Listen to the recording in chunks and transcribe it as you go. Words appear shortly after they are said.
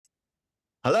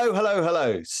Hello, hello,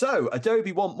 hello. So,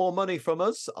 Adobe want more money from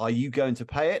us. Are you going to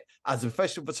pay it? As a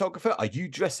professional photographer, are you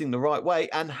dressing the right way?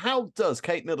 And how does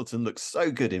Kate Middleton look so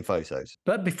good in photos?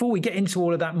 But before we get into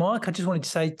all of that, Mark, I just wanted to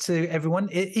say to everyone,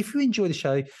 if you enjoy the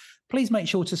show, please make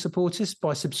sure to support us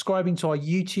by subscribing to our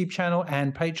YouTube channel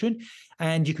and Patreon.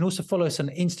 And you can also follow us on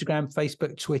Instagram,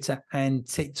 Facebook, Twitter, and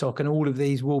TikTok. And all of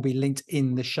these will be linked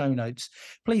in the show notes.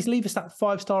 Please leave us that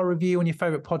 5-star review on your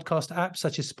favorite podcast app,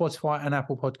 such as Spotify and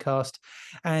Apple Podcast.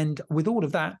 And with all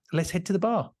of that, let's head to the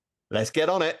bar. Let's get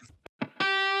on it.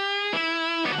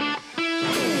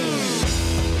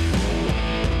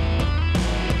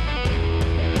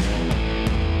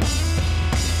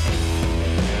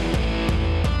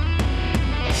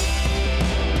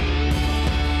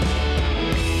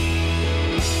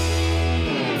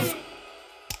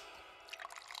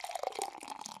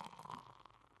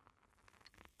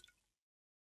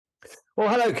 Well,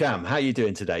 hello, Cam. How are you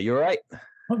doing today? You all right?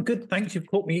 I'm good. Thanks. You've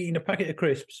caught me eating a packet of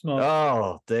crisps, Mark.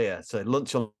 Oh, dear. So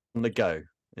lunch on the go.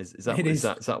 Is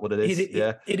that what it is?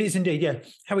 Yeah, it is indeed. Yeah.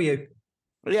 How are you?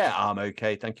 Yeah, I'm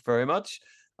okay. Thank you very much.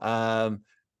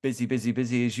 Busy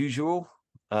as usual.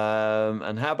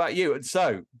 And how about you?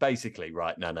 So basically,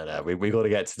 right? No. We got to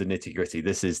get to the nitty gritty.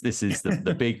 This is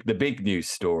the big news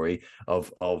story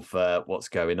of what's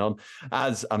going on.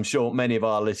 As I'm sure many of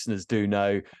our listeners do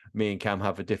know, me and Cam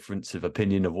have a difference of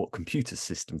opinion of what computer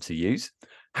system to use.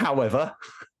 However,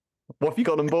 what have you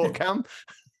got on board, Cam?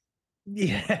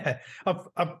 Yeah,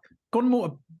 I've gone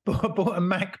more bought a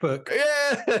MacBook.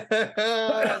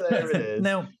 Yeah, there it is.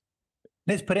 Now,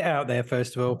 let's put it out there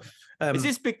first of all. Is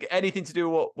this anything to do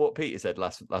with what Peter said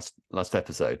last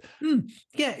episode?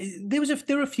 Yeah, there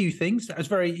were a few things that was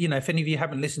very, if any of you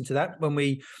haven't listened to that, when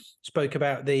we spoke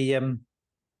about the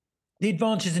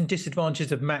advantages and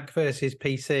disadvantages of Mac versus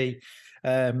PC,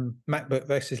 MacBook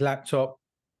versus laptop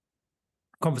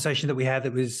conversation that we had,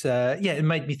 that was it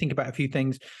made me think about a few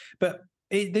things. But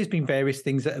there's been various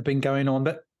things that have been going on.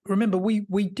 But remember, we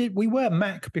were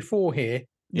Mac before here,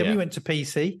 then we went to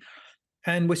PC.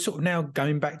 And we're sort of now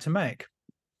going back to Mac.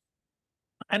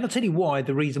 And I'll tell you why,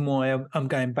 the reason why I'm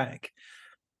going back.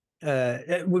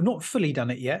 We've not fully done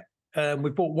it yet.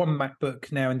 We've bought one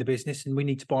MacBook now in the business, and we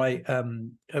need to buy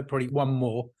probably one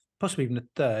more, possibly even a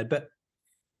third. But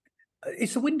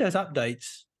it's the Windows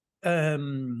updates.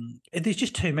 There's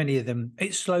just too many of them.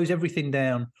 It slows everything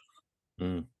down.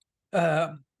 And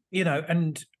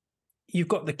you've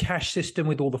got the cache system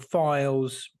with all the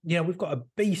files. We've got a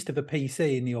beast of a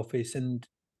PC in the office, and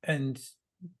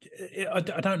I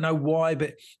don't know why,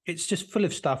 but it's just full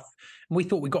of stuff. And we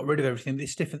thought we got rid of everything.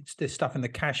 There's stuff in the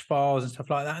cache files and stuff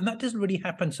like that, and that doesn't really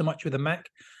happen so much with a Mac.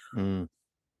 And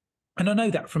I know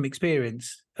that from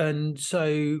experience. And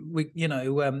so we're going to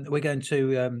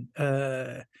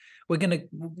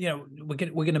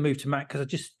move to Mac, because I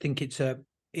just think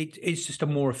it's just a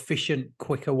more efficient,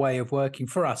 quicker way of working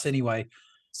for us anyway.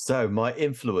 So my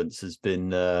influence has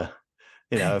been,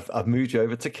 I've moved you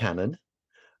over to Canon,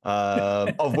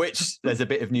 of which there's a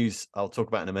bit of news I'll talk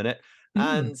about in a minute.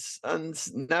 And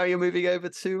now you're moving over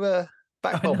to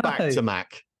back to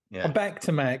Mac. Yeah. Back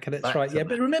to Mac. That's right. Yeah.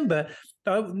 But remember,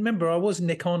 I was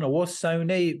Nikon, I was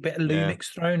Sony, a bit of Lumix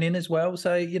thrown in as well.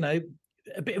 So, a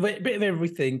bit of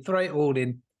everything, throw it all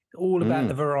in. All about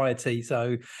the variety.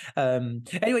 So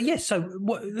anyway, yes. So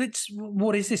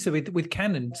what is this with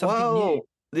Canon? Something new?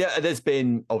 Yeah, there's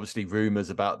been obviously rumors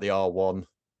about the R1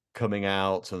 coming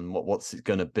out and what's it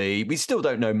going to be. We still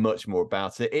don't know much more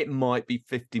about it. It might be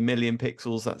 50 million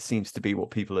pixels. That seems to be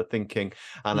what people are thinking.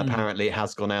 And apparently it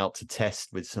has gone out to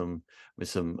test with some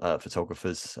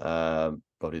photographers,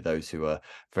 probably those who are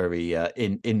very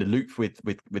in the loop with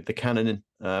the Canon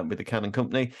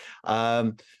company.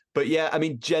 But yeah, I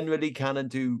mean, generally Canon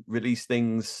do release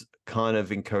things kind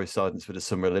of in coincidence with the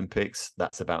Summer Olympics.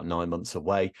 That's about 9 months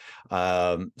away.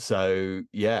 So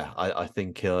yeah, I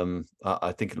think it'll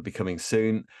be coming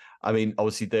soon. I mean,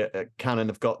 obviously the Canon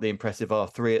have got the impressive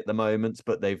R3 at the moment,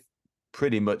 but they've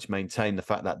pretty much maintained the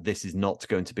fact that this is not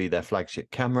going to be their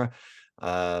flagship camera.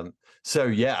 So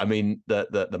yeah, I mean,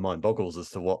 the mind boggles as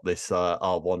to what this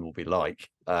R1 will be like.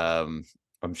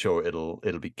 I'm sure it'll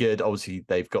be good. Obviously,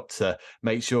 they've got to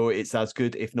make sure it's as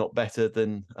good, if not better,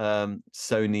 than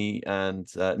Sony and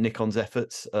Nikon's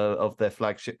efforts of their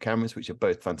flagship cameras, which are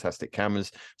both fantastic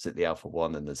cameras. So the Alpha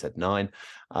 1 and the Z9.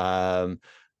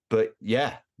 But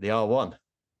yeah, the R1.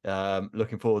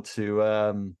 Looking forward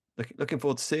to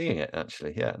seeing it.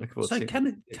 Actually, yeah. Looking forward to seeing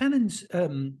it. Canon's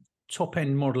top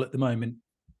end model at the moment,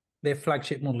 their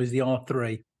flagship model is the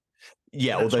R3.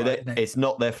 Yeah, that's although it's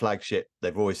not their flagship.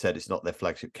 They've always said it's not their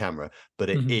flagship camera, but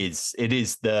it is. It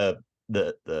is the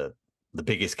the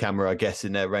biggest camera, I guess,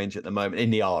 in their range at the moment,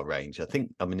 in the R range. I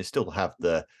think, I mean, they still have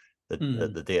the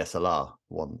DSLR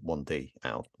 1D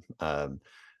out. But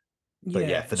yeah,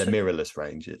 Yeah. for the So mirrorless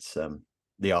range, it's the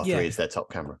R3 yeah, is their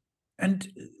top camera. and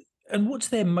what's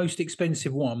their most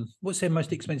expensive one? What's their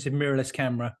most expensive mirrorless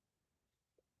camera?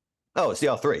 Oh, it's the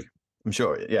R3. I'm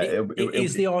sure. Yeah, It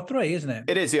is the R3, isn't it?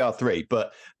 it is the R3,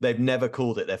 but they've never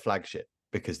called it their flagship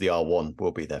because the R1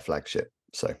 will be their flagship.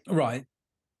 So Right.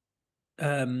 You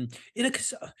know,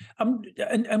 because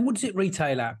and what does it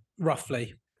retail at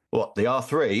roughly? what, the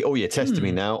R3? Oh, you're testing me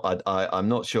Hmm. now. I'm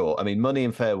not sure. I mean, money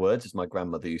in fair words, as my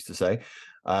grandmother used to say.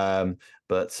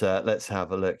 But let's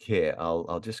have a look here.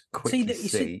 I'll just quickly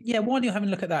see. Yeah. While you're having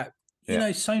a look at that, you Yeah. know,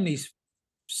 Sony's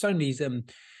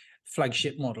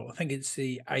flagship model. I think it's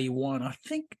the A1. I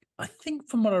think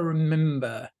from what I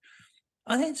remember,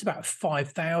 I think it's about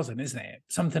 5,000, isn't it?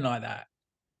 Something like that.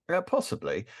 Yeah,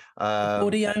 possibly.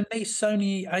 Body only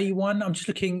Sony A1.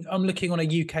 I'm looking on a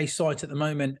UK site at the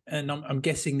moment, and I'm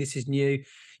guessing this is new.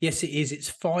 Yes, it is. It's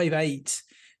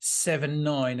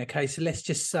 5879. Okay, so let's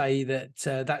just say that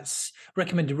that's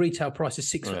recommended retail price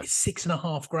is Yeah.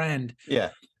 $6.5 grand.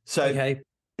 Yeah. So Okay,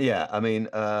 yeah, I mean,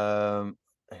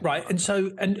 right. And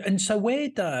so where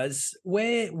does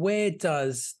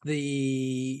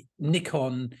the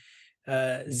Nikon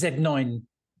Z9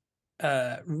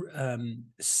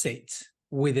 sit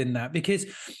within that? Because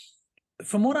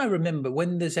from what I remember,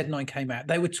 when the Z9 came out,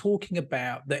 they were talking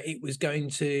about that it was going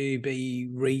to be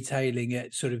retailing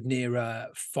at sort of near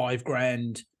 $5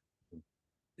 grand.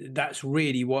 That's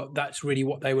really what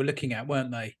they were looking at,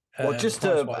 weren't they? well, just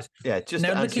Price to wise. just Now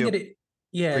to answer looking your at it,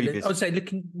 yeah, previous, I would say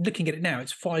looking at it now,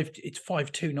 it's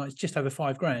 529. It's just over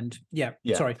 $5 grand. Yeah,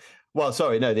 yeah. sorry. Well,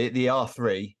 sorry, no, the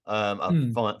R3. I've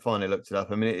Hmm. finally looked it up.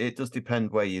 I mean, it does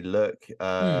depend where you look.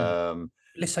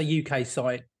 Let's say UK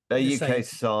site. A Let's UK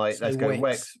site. say Let's go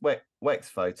Wix. Wex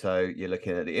Photo. You're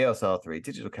looking at the EOS R3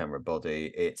 digital camera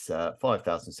body. It's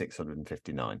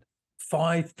 5,659.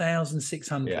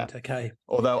 5,600. Yeah. Okay.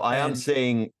 Although I am And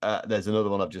seeing there's another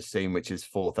one I've just seen which is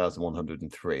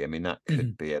 4,103. I mean, that could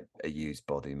mhm, be a used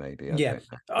body, maybe. I yeah,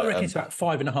 don't know. I But reckon it's about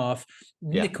 5.5.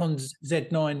 yeah, Nikon's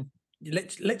Z9.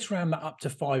 Let's round that up to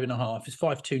 5.5. It's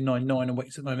 5,299 on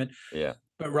Wix at the moment, yeah,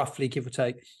 but roughly give or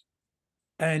take.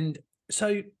 And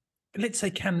so let's say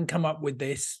Canon come up with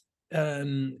this.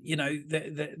 You know,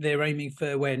 they're aiming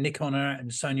for where Nikon are at and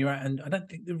Sony are at, and I don't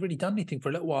think they've really done anything for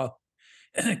a little while.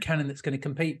 Canon that's going to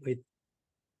compete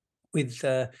with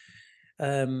the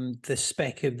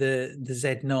spec of the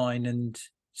Z9 and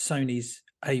Sony's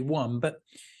A1. But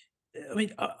I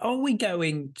mean, are we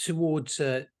going towards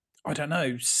I don't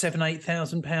know,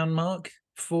 £7,000-8,000 mark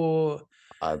for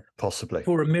possibly, a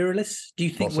mirrorless? Do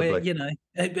you think we're possibly,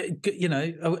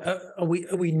 are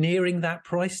we nearing that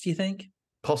price? Do you think?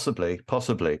 possibly.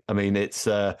 I mean, it's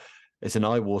an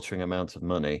eye-watering amount of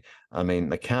money. I mean,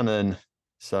 the Canon.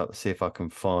 So see if I can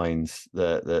find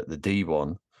the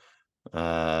D1.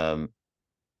 I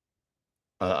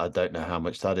don't know how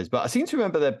much that is, but I seem to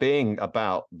remember there being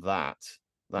about that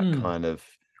kind of.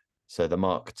 So the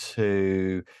Mark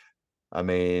II. I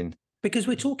mean, because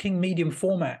we're talking medium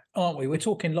format, aren't we? We're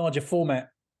talking larger format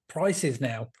prices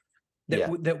now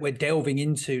that we're delving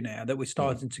into now, that we're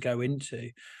starting to go into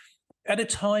at a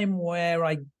time where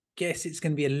I guess it's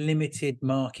going to be a limited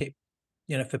market,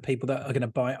 you know, for people that are going to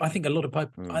buy. I think a lot of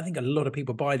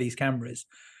people buy these cameras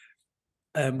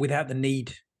without the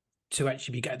need to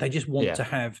actually be. They just want to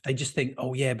have. They just think,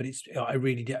 oh yeah, but it's. I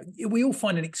really do. We all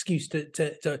find an excuse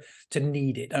to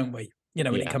need it, don't we? You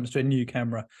know, when it comes to a new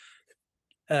camera.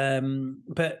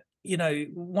 But you know,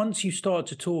 once you start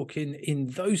to talk in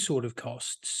those sort of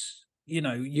costs, you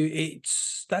know,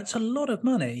 that's a lot of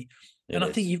money, and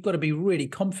I think you've got to be really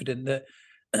confident that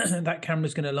that camera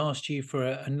is going to last you for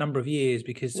a number of years,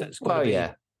 because that's got to be.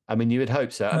 Yeah. I mean, you would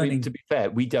hope so. I mean, to earning. be fair,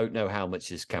 we don't know how much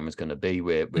this camera's going to be.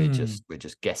 We're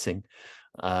just guessing.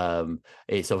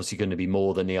 It's obviously going to be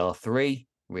more than the R3,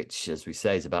 which, as we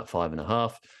say, is about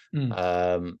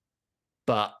 5.5.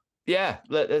 But yeah,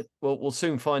 we'll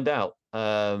soon find out.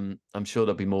 I'm sure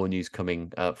there'll be more news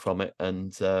coming from it,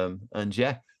 and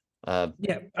yeah.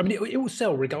 Yeah, I mean, it will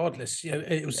sell regardless. You know,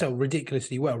 it will sell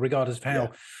ridiculously well, regardless of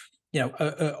how, you know,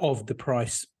 of the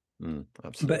price.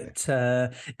 Absolutely.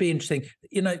 But be interesting.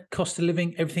 You know, cost of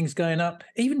living, everything's going up.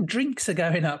 Even drinks are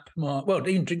going up, Mark. Well,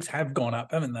 even drinks have gone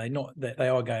up, haven't they? Not that they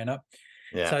are going up.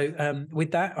 Yeah. So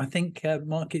with that, I think,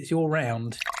 Mark, it's your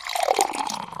round.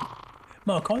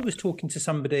 Mark, I was talking to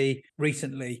somebody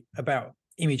recently about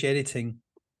image editing.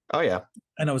 Oh, yeah.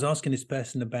 And I was asking this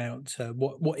person about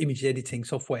what image editing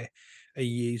software are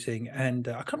you using. And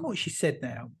I can't remember what she said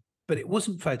now, but it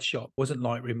wasn't Photoshop, wasn't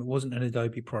Lightroom, it wasn't an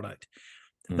Adobe product.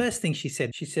 The first thing she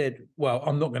said, well,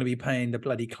 I'm not going to be paying the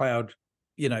bloody cloud,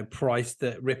 price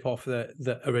that rip off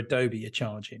that Adobe are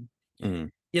charging.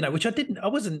 Which I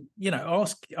wasn't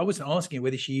asking her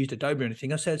whether she used Adobe or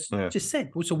anything. I just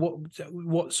said, well, so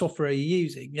what software are you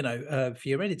using, for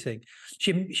your editing?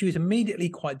 She was immediately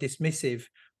quite dismissive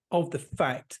of the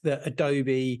fact that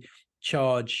Adobe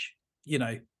charge,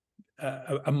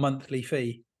 a monthly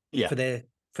fee for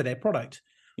their product.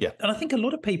 Yeah. And I think a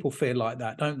lot of people feel like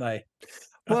that, don't they?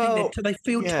 Well, I think they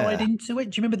feel tied into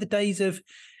it. Do you remember the days of,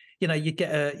 you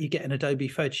get an Adobe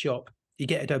Photoshop, and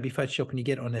you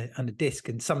get it on a disc,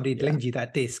 and somebody would lend you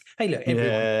that disc. Hey, look, everyone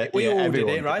did it. We all did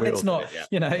it, right? Let's not,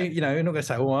 you're not going to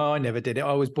say, oh, I never did it. I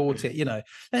always bought it,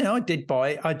 And I did buy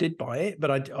it,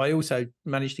 but I also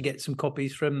managed to get some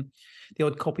copies from the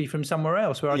odd copy from somewhere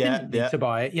else where I didn't need to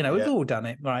buy it. We've all done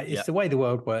it, right? It's the way the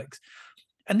world works.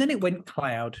 And then it went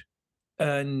cloud.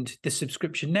 And the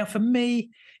subscription. Now, for me,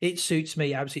 it suits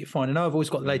me absolutely fine. And I've always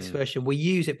got the latest version. We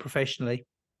use it professionally.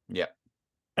 Yeah.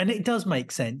 And it does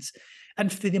make sense.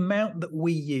 And for the amount that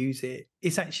we use it,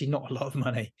 it's actually not a lot of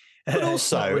money. But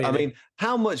also, really. I mean,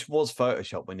 how much was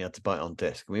Photoshop when you had to buy it on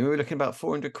disc? I mean, we were looking about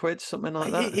 400 quid, something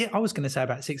like that. I was going to say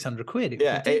about 600 quid.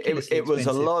 It was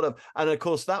a lot of, and of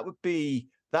course, that would be,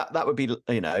 the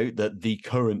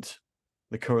current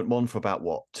one for about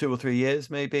what, 2 or 3 years,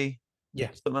 maybe. Yeah,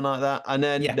 something like that, and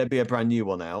then there'd be a brand new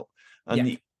one out,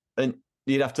 and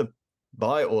you'd have to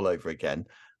buy it all over again,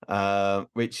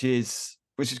 which is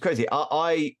crazy.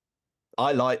 I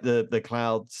like the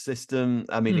cloud system.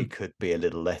 I mean, it could be a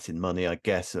little less in money, I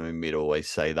guess. I mean, we'd always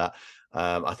say that.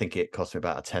 I think it cost me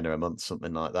about a tenner a month,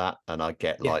 something like that, and I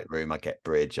get Lightroom, I get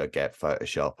Bridge, I get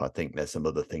Photoshop. I think there's some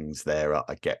other things there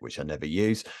I get which I never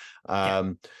use.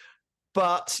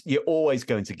 But you're always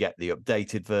going to get the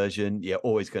updated version. You're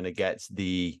always going to get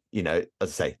the, as I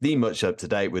say, the much up to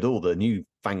date with all the new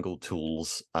fangled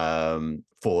tools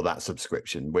for that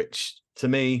subscription, which to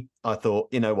me, I thought,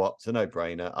 you know what, it's a no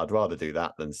brainer. I'd rather do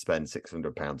that than spend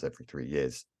 £600 every 3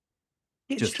 years.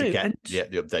 It's true. To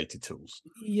get the updated tools.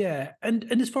 Yeah. And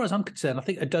as far as I'm concerned, I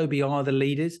think Adobe are the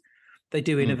leaders. They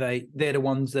do innovate. They're the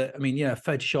ones that, I mean,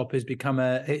 Photoshop has become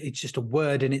it's just a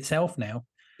word in itself now.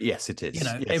 Yes, it is.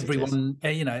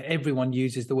 Everyone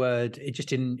uses the word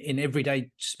just in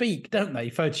everyday speak, don't they?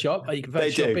 Photoshop, you can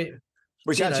Photoshop it.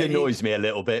 Which actually annoys me a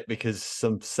little bit because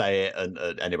some say it, and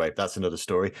anyway, that's another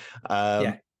story.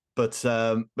 But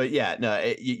yeah,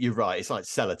 no, you're right. It's like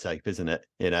sellotape, isn't it?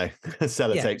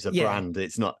 Sellotape's a brand.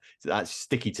 It's not. That's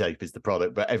sticky tape is the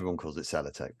product, but everyone calls it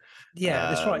sellotape.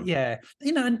 Yeah, that's right. Yeah,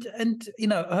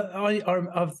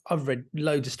 I've read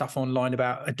loads of stuff online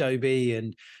about Adobe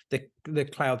and the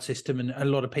cloud system, and a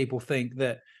lot of people think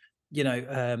that.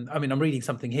 I mean, I'm reading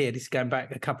something here. This is going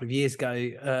back a couple of years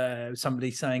ago.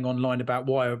 Somebody saying online about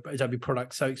why Adobe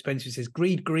products so expensive. It says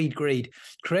greed, greed, greed.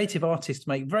 Creative artists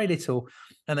make very little,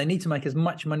 and they need to make as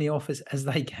much money off as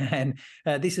they can.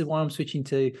 This is why I'm switching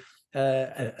to.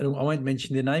 I won't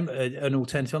mention the name. An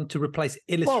alternative one to replace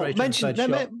Illustrator. Mention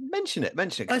it.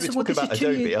 Because we're talking about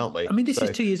Adobe, aren't we? I mean, this is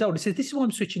 2 years old. It says this is why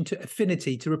I'm switching to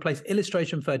Affinity to replace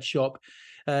Illustrator and Photoshop.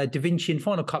 DaVinci and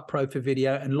Final Cut Pro for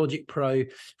video, and Logic Pro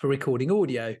for recording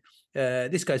audio.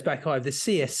 This goes back. I have the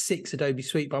CS6 Adobe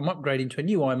Suite, but I'm upgrading to a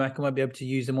new iMac and won't be able to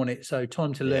use them on it. So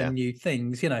time to learn new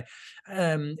things.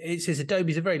 It says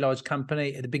Adobe is a very large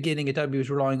company. At the beginning, Adobe was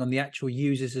relying on the actual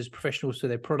users as professionals for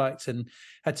their products, and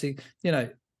had to,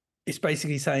 it's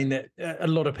basically saying that a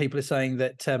lot of people are saying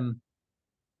that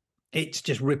it's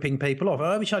just ripping people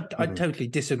off, which I totally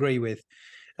disagree with.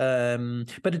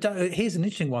 But here's an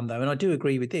interesting one though, and I do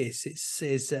agree with this. It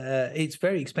says it's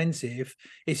very expensive.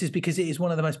 It says because it is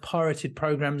one of the most pirated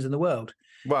programs in the world.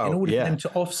 Well, in order for them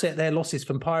to offset their losses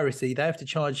from piracy, they have to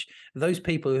charge those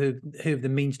people who have the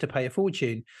means to pay a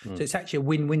fortune. So it's actually a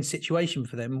win-win situation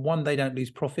for them. One, they don't lose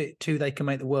profit. Two, they can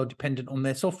make the world dependent on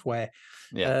their software.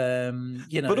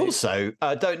 But also,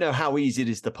 I don't know how easy it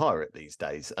is to pirate these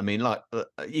days. I mean,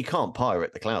 you can't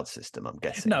pirate the cloud system, I'm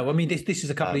guessing. No, I mean, this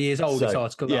is a couple of years old, this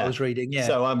article that I was reading. Yeah.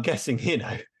 So I'm guessing,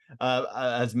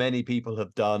 as many people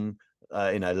have done,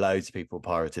 loads of people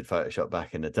pirated Photoshop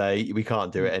back in the day. We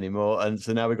can't do it anymore. And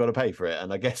so now we've got to pay for it.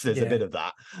 And I guess there's a bit of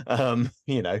that,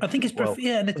 I think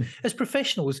and as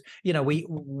professionals,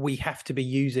 we have to be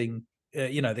using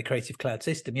the Creative Cloud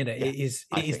system. It is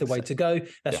the way to go.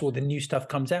 That's where the new stuff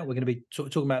comes out. We're going to be sort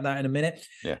of talking about that in a minute.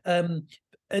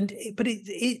 But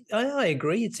I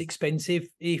agree. It's expensive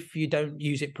if you don't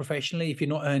use it professionally. If you're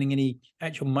not earning any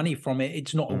actual money from it,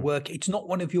 it's not It's not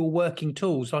one of your working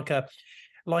tools like a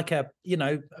like a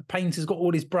painter's got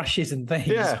all his brushes and things.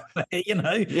 Yeah.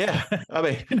 Yeah. I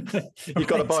mean, you've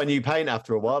got to Right. buy new paint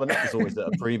after a while, and that was always at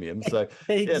a premium. So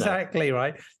Exactly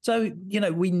right. So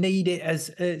we need it as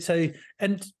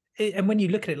and when you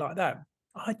look at it like that,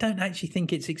 I don't actually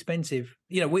think it's expensive.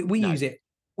 We no. use it.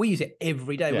 We use it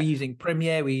every day. Yeah. We're using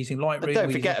Premiere. We're using Lightroom. And don't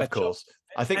we're forget, using of course,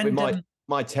 I think and, with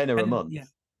my tenner a month yeah,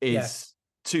 is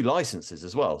 2 licenses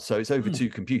as well. So it's over 2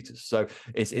 computers. So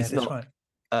it's that's not right.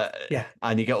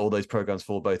 and you get all those programs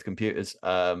for both computers.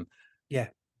 Yeah.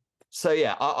 So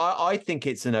yeah, I think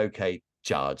it's an okay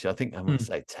charge. I think I'm going to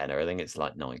say tenner. I think it's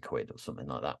like £9 or something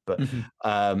like that.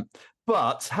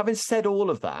 But having said all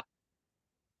of that,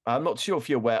 I'm not sure if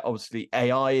you're aware. Obviously,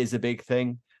 AI is a big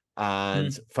thing,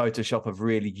 and Photoshop have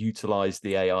really utilized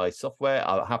the AI software.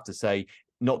 I have to say,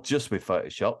 not just with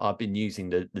Photoshop. I've been using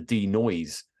the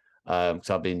denoise because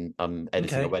I'm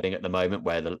editing a wedding at the moment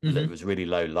where it was really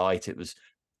low light. It was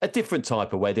a different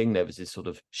type of wedding. There was this sort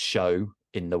of show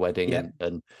in the wedding,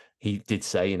 and he did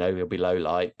say, it'll be low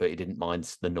light, but he didn't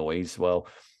mind the noise. Well,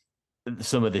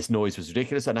 some of this noise was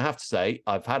ridiculous, and I have to say,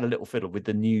 I've had a little fiddle with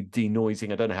the new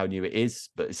denoising. I don't know how new it is,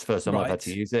 but it's the first time I've had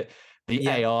to use it. The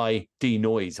AI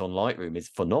denoise on Lightroom is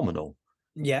phenomenal.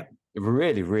 Yeah.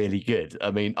 Really, really good.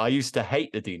 I mean, I used to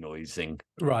hate the denoising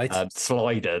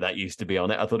slider that used to be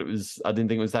on it. I didn't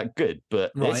think it was that good,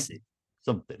 but this is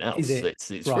something else.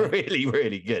 It's really,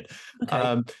 really good.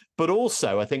 Okay. But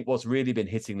also, I think what's really been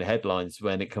hitting the headlines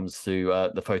when it comes to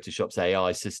the Photoshop's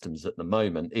AI systems at the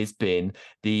moment is been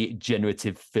the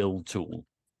generative fill tool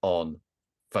on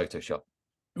Photoshop.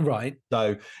 Right.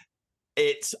 So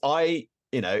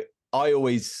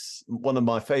one of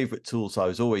my favorite tools I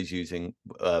was always using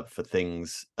for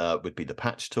things would be the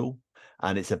patch tool.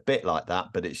 And it's a bit like that,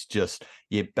 but it's just,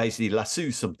 you basically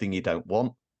lasso something you don't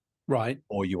want. Right.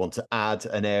 Or you want to add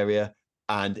an area,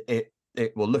 and it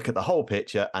will look at the whole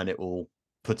picture and it will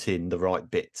put in the right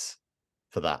bits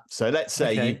for that. So let's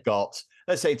say you've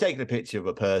taken a picture of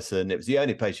a person. It was the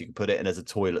only place you could put it, and there's a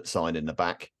toilet sign in the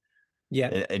back.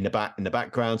 Yeah. In the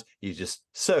background, you just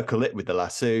circle it with the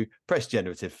lasso, press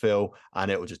generative fill, and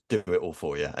it will just do it all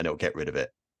for you, and it'll get rid of it.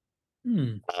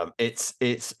 And it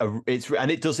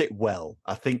does it well.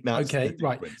 I think that's the difference.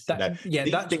 Right. These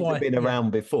things have been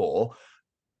around before,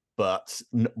 but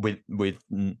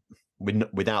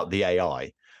without the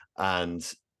AI,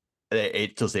 and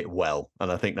it does it well. And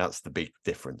I think that's the big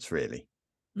difference, really.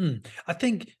 I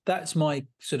think that's my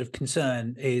sort of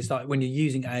concern is like when you're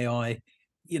using AI,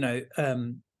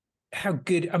 how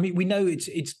good. I mean, we know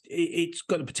it's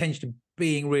got the potential of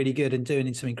being really good and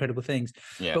doing some incredible things.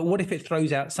 Yeah. But what if it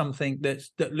throws out something that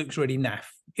looks really naff?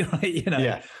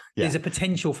 There's a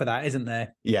potential for that, isn't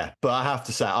there? Yeah, but I have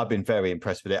to say I've been very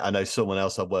impressed with it. I know someone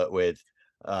else I work with,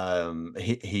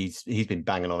 he's been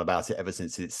banging on about it ever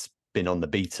since it's been on the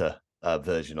beta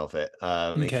version of it.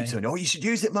 He keeps saying, "Oh, you should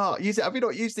use it, Mark. Use it. Have you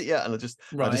not used it yet?" And I just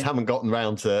haven't gotten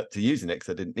round to using it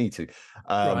because I didn't need to.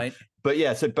 But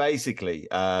yeah, so basically,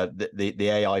 the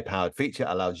AI powered feature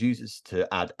allows users to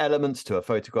add elements to a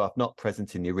photograph not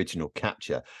present in the original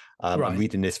capture. I'm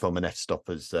reading this from an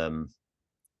F-Stoppers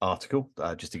article,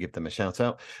 just to give them a shout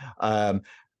out.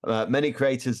 Many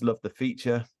creators love the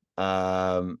feature,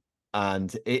 and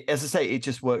as I say, it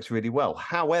just works really well.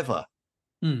 However,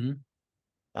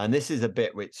 and this is a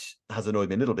bit which has annoyed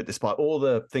me a little bit, despite all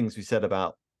the things we said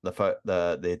about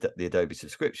the Adobe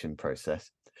subscription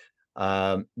process.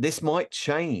 This might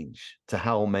change to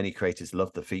how many creators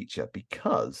love the feature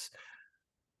because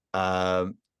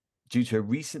due to a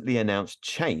recently announced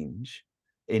change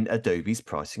in Adobe's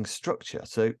pricing structure.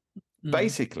 So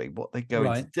basically what they're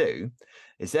going to do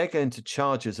is they're going to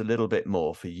charge us a little bit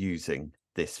more for using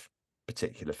this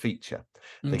particular feature.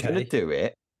 They're going to do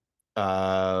it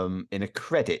in a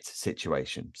credit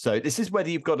situation. So this is whether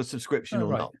you've got a subscription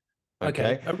or not.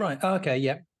 Okay. Okay.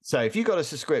 Yeah. So if you've got a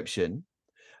subscription,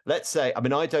 let's say, I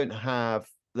mean, I don't have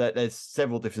there's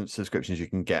several different subscriptions you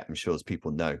can get, I'm sure, as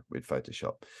people know, with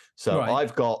Photoshop. So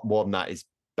I've got one that is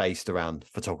based around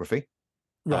photography.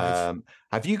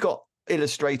 Have you got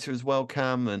Illustrator as well,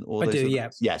 Cam, and all those?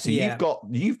 Yeah. So you've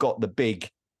got the big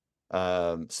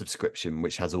subscription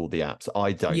which has all the apps.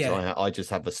 I don't. I just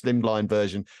have a slimline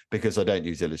version because I don't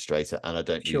use Illustrator and I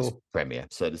don't use Premiere.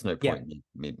 So there's no point in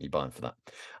me buying for that.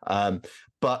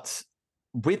 But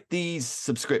with these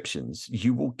subscriptions,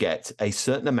 you will get a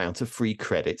certain amount of free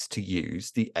credits to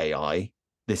use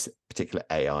this particular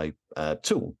AI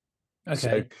tool.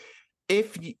 So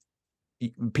if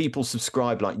people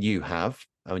subscribe like you have,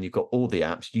 and you've got all the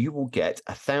apps, you will get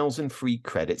 1,000 free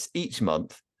credits each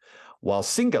month, while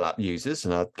single app users,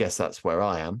 and I guess that's where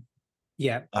I am,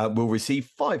 will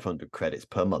receive 500 credits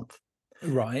per month.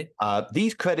 Right.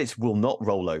 These credits will not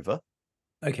roll over.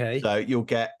 Okay. So you'll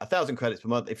get 1,000 credits per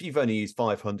month. If you've only used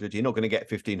 500, you're not going to get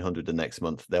 1,500 the next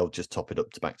month. They'll just top it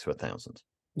up to back to 1,000.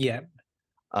 Yeah.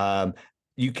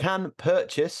 You can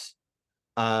purchase.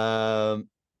 You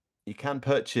can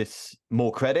purchase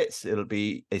more credits.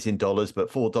 It's in dollars,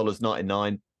 but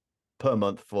 $4.99 per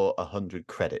month for 100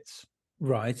 credits.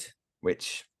 Right.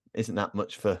 Which isn't that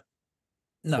much for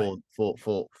No. for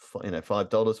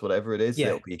 $5, whatever it is.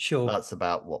 Yeah. Sure. That's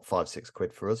about what,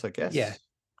 £5-6 for us, I guess. Yeah.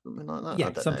 Something like that. Yeah. I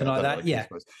don't Something know. like that. Yeah.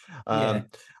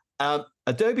 Yeah.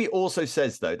 Adobe also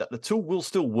says though that the tool will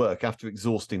still work after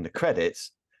exhausting the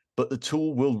credits, but the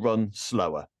tool will run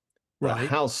slower. But Right.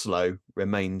 how slow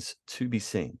remains to be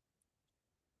seen.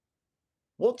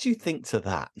 What do you think to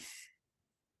that?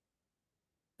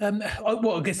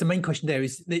 I guess the main question there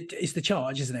is the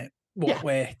charge, isn't it?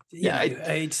 Where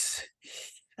it's.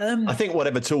 I think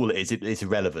whatever tool it is, it's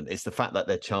irrelevant. It's the fact that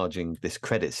they're charging this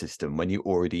credit system when you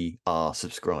already are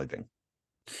subscribing.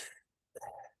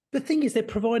 The thing is, they're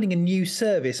providing a new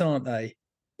service, aren't they?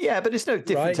 Yeah, but it's no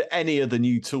different to any other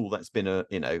new tool that's been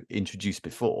introduced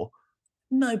before.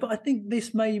 No, but I think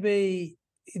this may be.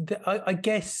 I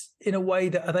guess in a way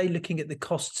that are they looking at the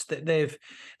costs that they've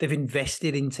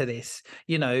invested into this?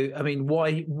 I mean,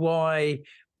 why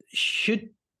should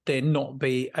there not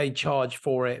be a charge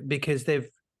for it? Because they've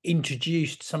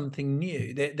introduced something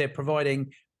new. They're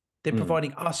providing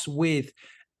us with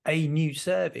a new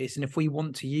service, and if we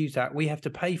want to use that, we have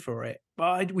to pay for it.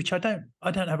 Which I don't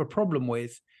have a problem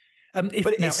with.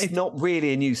 It's not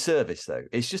really a new service, though.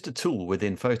 It's just a tool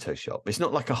within Photoshop. It's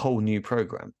not like a whole new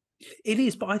program. It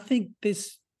is, but I think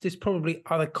there's probably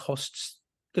other costs.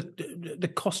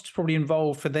 The costs probably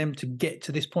involved for them to get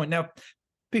to this point. Now,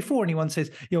 before anyone says,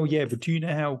 yeah, but do you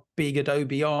know how big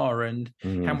Adobe are and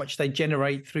how much they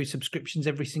generate through subscriptions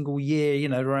every single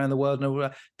year, around the world and all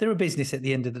that? They're a business at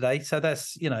the end of the day. So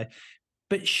that's,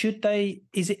 but should they,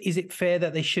 is it fair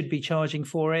that they should be charging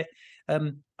for it?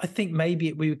 I think maybe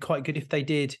it would be quite good if they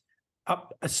did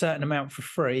up a certain amount for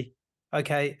free,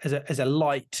 okay, as a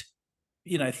light,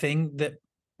 thing that.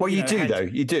 Well, you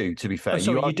do, to be fair.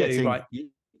 Right.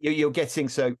 You're getting,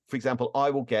 so for example, I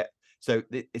will get, so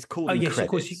it's called credits. Of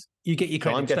course you get your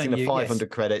credits. So I'm getting the 500 yes.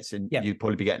 credits and you'd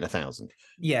probably be getting 1,000.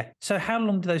 Yeah. So how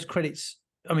long do those credits,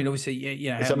 I mean, obviously,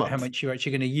 how much you're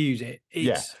actually going to use it.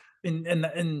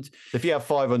 And if you have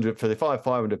 500 for the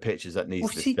 500 pictures, that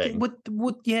needs this thing.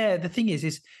 The thing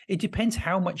is it depends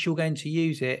how much you're going to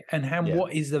use it and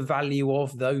what is the value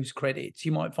of those credits.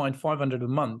 You might find 500 a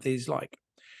month is like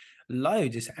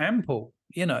loads. It's ample.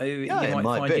 You might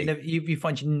find you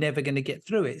find you're never going to get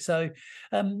through it. So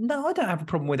no, I don't have a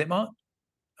problem with it, Mark.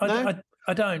 I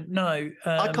don't know.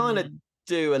 I kind of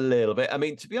do a little bit. I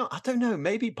mean, to be honest, I don't know.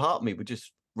 Maybe part of me would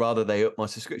just rather they up my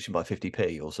subscription by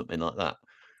 50p or something like that.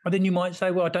 And then you might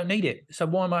say, well, I don't need it. So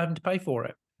why am I having to pay for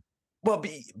it? Well,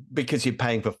 because you're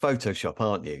paying for Photoshop,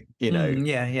 aren't you? Do you know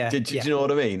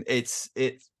what I mean? It's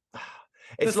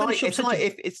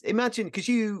imagine, because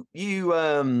you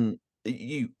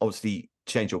obviously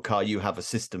change your car. You have a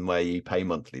system where you pay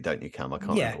monthly, don't you, Cam? I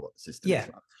can't remember what the system is.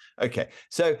 Okay,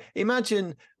 so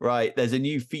imagine, right? There's a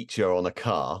new feature on a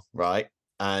car, right?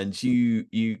 And you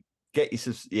get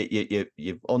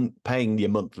you're on paying your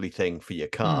monthly thing for your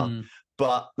car.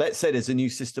 But let's say there's a new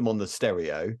system on the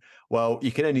stereo. Well,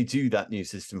 you can only do that new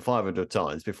system 500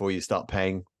 times before you start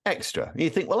paying extra. And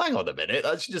you think, well, hang on a minute,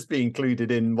 that should just be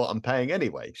included in what I'm paying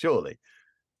anyway, surely.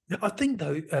 I think,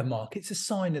 though, Mark, it's a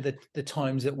sign of the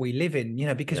times that we live in,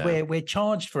 because we're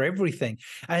charged for everything.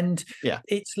 And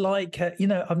it's like,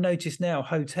 I've noticed now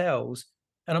hotels,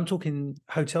 and I'm talking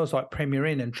hotels like Premier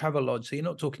Inn and Travelodge. So you're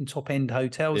not talking top end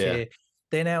hotels here.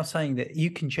 They're now saying that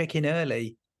you can check in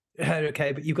early.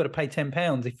 Okay, but you've got to pay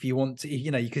 £10 if you want to,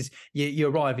 because you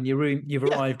arrive in your room, you've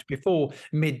arrived before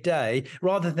midday,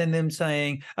 rather than them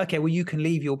saying, okay, well, you can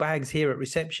leave your bags here at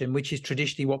reception, which is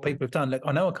traditionally what people have done. Look,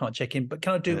 I know I can't check in, but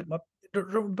can I do my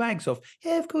bags off?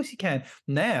 Yeah, of course you can.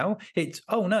 Now it's,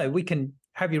 oh no, we can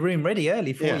have your room ready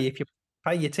early for you if you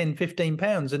pay your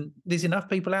 £10-15, and there's enough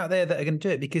people out there that are going to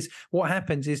do it. Because what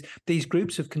happens is these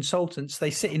groups of consultants,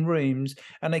 they sit in rooms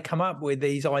and they come up with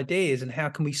these ideas and how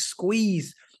can we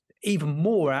squeeze even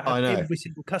more out of every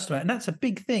single customer. And that's a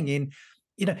big thing in,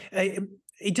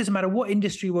 it doesn't matter what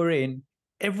industry we're in,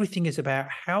 everything is about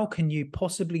how can you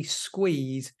possibly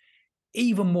squeeze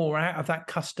even more out of that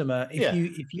customer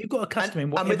if you've got a customer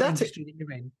in whatever industry that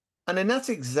you're in. And in that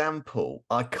example,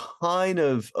 I kind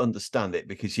of understand it,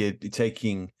 because you're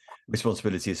taking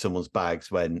responsibility of someone's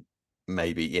bags when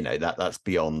maybe that's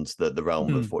beyond the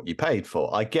realm of what you paid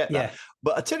for. I get that,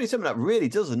 but I tell you something that really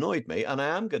does annoy me, and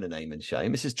I am going to name and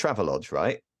shame. This is Travelodge,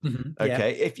 right? Yeah.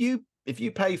 Okay, if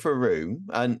you pay for a room,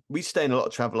 and we stay in a lot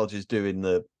of travel lodges doing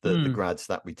the grads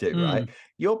that we do, right?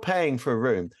 You're paying for a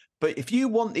room, but if you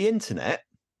want the internet,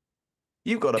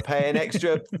 you've got to pay an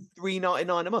extra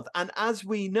 $3.99 a month. And as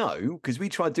we know, because we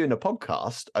tried doing a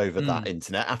podcast over that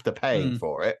internet after paying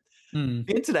for it,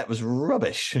 the internet was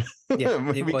rubbish. Yeah,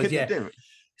 it we was. couldn't Yeah. do it.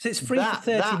 So it's free for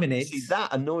 30 minutes. See,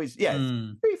 that annoys. Yeah,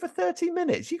 it's free for 30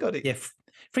 minutes. You got it. Yeah,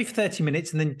 free for 30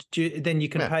 minutes, and then you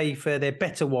can pay for their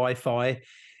better Wi-Fi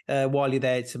while you're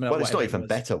there. It's not even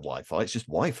better Wi-Fi. It's just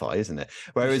Wi-Fi, isn't it?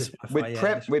 Whereas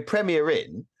with Premier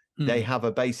Inn, they have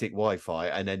a basic Wi-Fi,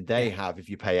 and then they have, if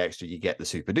you pay extra, you get the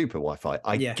super duper Wi-Fi.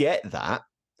 I get that.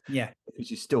 Yeah, because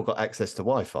you still got access to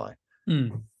Wi-Fi.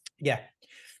 Yeah.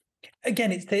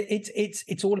 Again,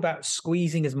 it's all about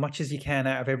squeezing as much as you can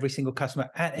out of every single customer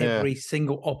at every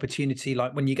single opportunity.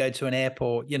 Like when you go to an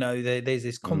airport, there's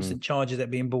this constant charges that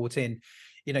are being brought in.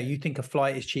 You think a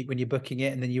flight is cheap when you're booking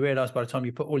it, and then you realize by the time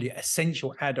you put all your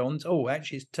essential add-ons,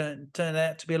 actually it's turned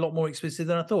out to be a lot more expensive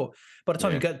than I thought. By the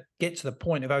time you get to the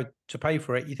point of how to pay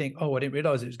for it, you think, I didn't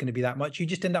realize it was going to be that much. You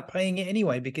just end up paying it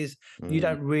anyway because you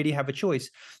don't really have a choice.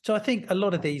 So I think a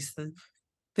lot of these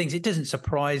things, it doesn't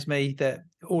surprise me that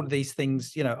all of these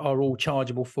things, are all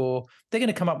chargeable for. They're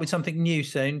going to come up with something new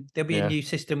soon. There'll be a new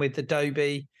system with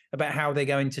Adobe about how they're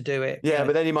going to do it. Yeah,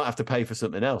 but then you might have to pay for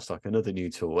something else, like another new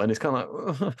tool. And it's kind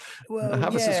of like, I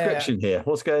have a subscription here.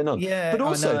 What's going on? Yeah. But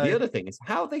also the other thing is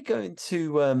how are they going to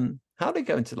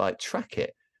like track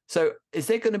it? So is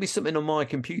there going to be something on my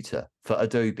computer for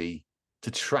Adobe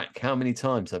to track how many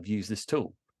times I've used this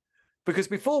tool? Because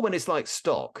before, when it's like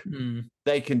stock,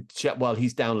 they can check, well,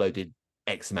 he's downloaded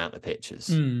X amount of pictures.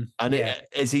 And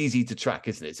it's easy to track,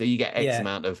 isn't it? So you get X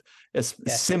amount of a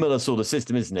similar sort of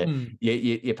system, isn't it?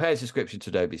 You pay a subscription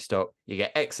to Adobe Stock, you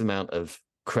get X amount of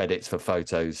credits for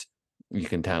photos you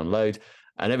can download.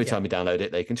 And every time you download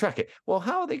it, they can track it. Well,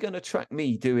 how are they going to track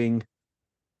me doing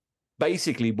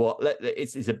basically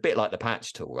it's a bit like the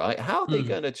patch tool, right? How are they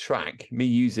going to track me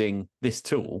using this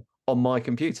tool on my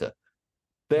computer?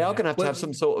 They are going to have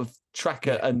some sort of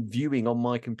tracker and viewing on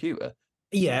my computer.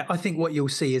 Yeah, I think what you'll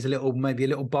see is maybe a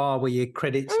little bar where your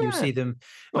credits, and you'll see them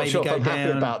Not sure if I'm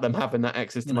happy about them having that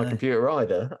access to my computer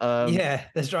either. Yeah,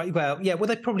 that's right. Well,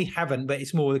 they probably haven't, but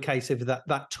it's more the case of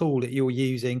that tool that you're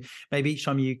using. Maybe each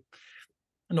time you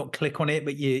not click on it,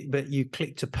 but you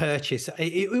click to purchase,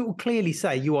 it will clearly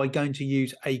say you are going to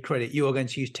use a credit. You are going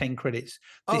to use 10 credits.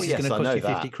 This is going to cost you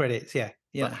 50 credits. Yeah.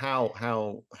 Yeah. But how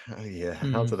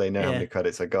do they know how many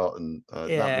credits I got? And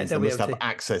that means they must have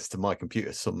access to my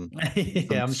computer some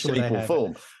I'm sure shape or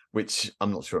form, which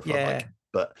I'm not sure if I like.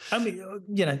 But I mean,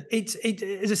 it's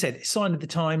as I said, it's sign of the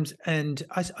times, and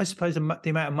I suppose the amount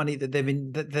of money that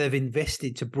they've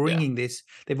invested to bringing this,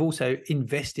 they've also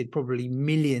invested probably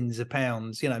millions of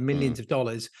pounds, millions of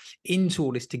dollars into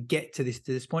all this to get to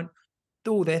this point.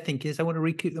 All they're thinking is they want to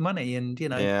recoup the money, and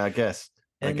I guess.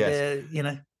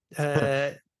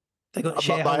 They got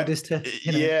shareholders to.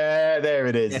 There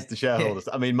it is. The shareholders.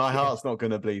 I mean, my heart's not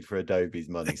going to bleed for Adobe's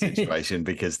money situation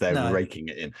because they're raking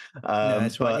it in.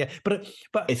 That's right. Yeah, but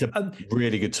it's a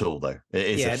really good tool, though.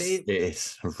 It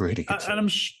is a really good tool, and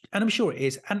I'm sure it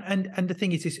is. And the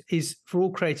thing is for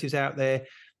all creatives out there,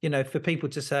 for people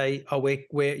to say, we're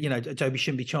Adobe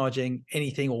shouldn't be charging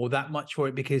anything or that much for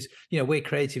it because we're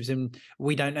creatives and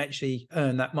we don't actually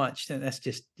earn that much. Then that's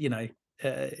just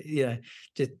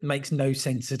just makes no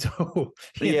sense at all.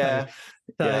 And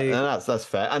that's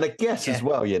fair. And I guess as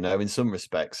well, in some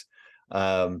respects,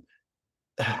 the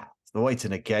way to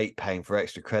negate paying for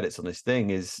extra credits on this thing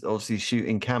is obviously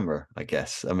shooting camera, I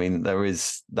guess. I mean, there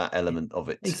is that element of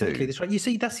it exactly, too. That's right. You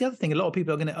see, that's the other thing. A lot of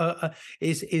people are going to,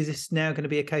 is this now going to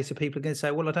be a case of people are going to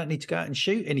say, well, I don't need to go out and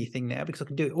shoot anything now because I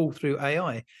can do it all through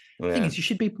AI. The thing is, you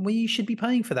should be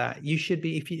paying for that. You should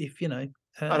be, if you know.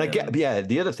 And I get,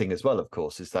 the other thing as well, of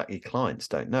course, is that your clients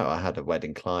don't know. I had a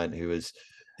wedding client who was,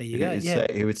 he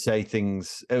would say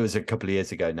things, it was a couple of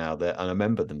years ago now, and I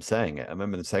remember them saying it. I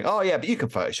remember them saying, oh, yeah, but you can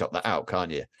Photoshop that out,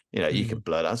 can't you? You can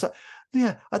blur that. I was like,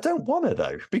 yeah, I don't want to,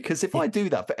 though, because if I do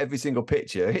that for every single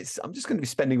picture, I'm just going to be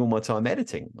spending all my time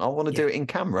editing. I want to do it in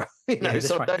camera. That's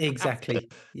right. Exactly.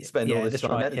 Spend all this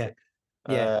time editing.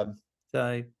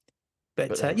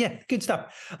 Good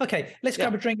stuff. Okay, let's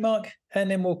grab a drink, Mark, and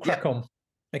then we'll crack on.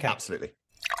 Okay. Absolutely.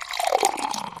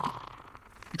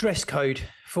 Dress code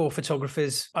for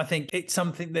photographers. I think it's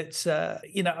something that's, I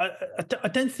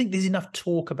don't think there's enough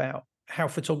talk about how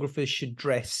photographers should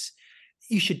dress.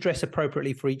 You should dress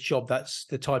appropriately for each job. That's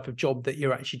the type of job that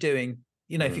you're actually doing.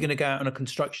 If you're going to go out on a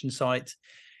construction site,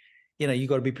 you've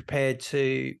got to be prepared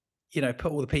to, put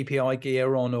all the PPI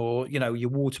gear on, or, your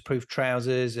waterproof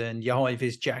trousers and your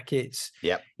high-vis jackets,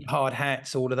 Yep. your hard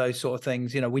hats, all of those sort of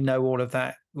things. We know all of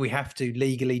that. We have to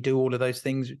legally do all of those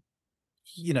things,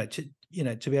 to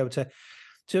be able to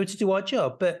do our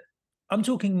job. But I'm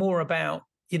talking more about,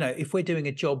 if we're doing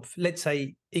a job, let's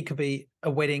say it could be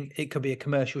a wedding, it could be a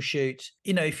commercial shoot.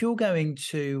 If you're going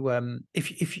to,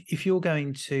 if you're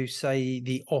going to say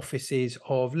the offices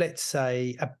of, let's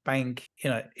say, a bank,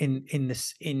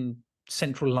 in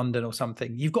central London or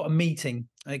something, you've got a meeting,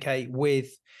 okay, with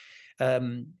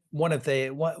one of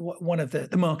the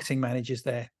marketing managers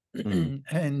there,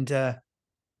 and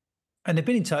they've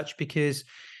been in touch because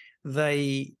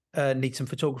they need some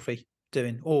photography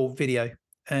doing, or video.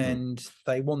 And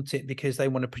they want it because they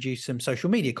want to produce some social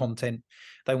media content.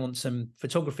 They want some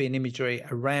photography and imagery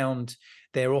around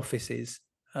their offices.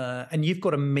 And you've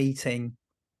got a meeting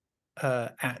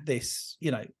at this,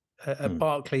 at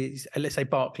Barclays, let's say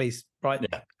Barclays, right?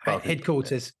 Yeah, Barclays,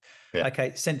 headquarters. Yeah.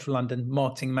 Okay, Central London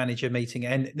marketing manager meeting.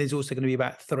 And there's also going to be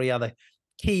about 3 other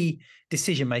key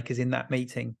decision makers in that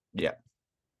meeting. Yeah.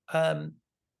 So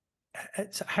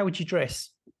how would you dress?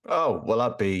 Oh, well,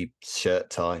 I'd be shirt,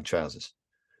 tie, and trousers.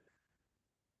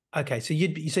 Okay, so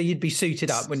you'd be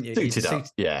suited up, wouldn't you? Suited up,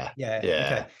 yeah.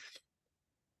 Okay.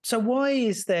 So why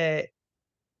is there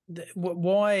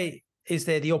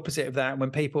the opposite of that,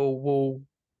 when people will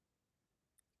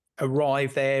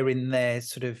arrive there in their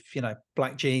sort of,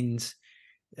 black jeans,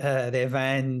 their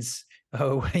Vans,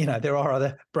 there are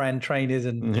other brand trainers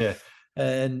and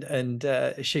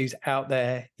shoes out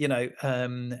there,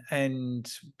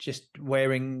 and just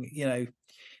wearing,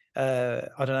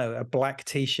 I don't know, a black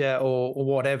t-shirt or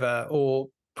whatever, or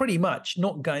pretty much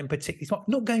not going particularly smart,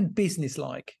 not going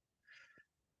business-like.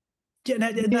 Yeah,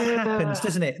 that happens,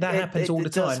 doesn't it? That happens all the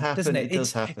time, doesn't it? It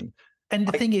does happen. And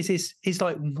the thing is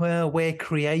like, well, we're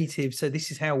creative, so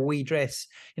this is how we dress.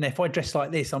 If I dress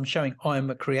like this, I'm showing I'm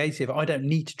a creative. I don't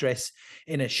need to dress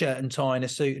in a shirt and tie and a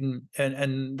suit,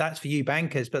 and that's for you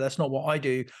bankers, but that's not what I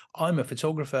do. I'm a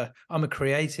photographer. I'm a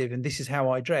creative, and this is how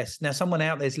I dress. Now, someone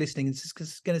out there's listening and is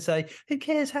going to say, "Who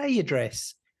cares how you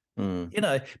dress?"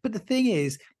 But the thing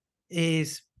is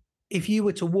if you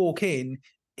were to walk in,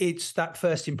 it's that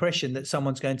first impression that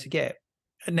someone's going to get.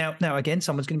 Now again,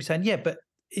 someone's going to be saying, "Yeah, but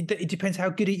it depends how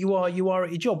good you are at your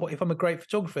job. What if I'm a great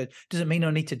photographer? Doesn't mean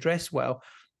I need to dress well."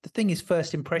 The thing is,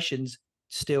 first impressions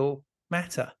still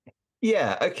matter.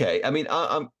 Yeah. Okay. I mean,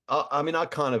 I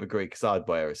kind of agree, because I'd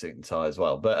wear a suit and tie as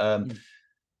well. But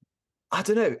I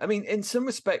don't know. I mean, in some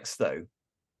respects, though,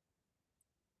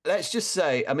 let's just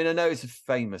say, I mean, I know it's a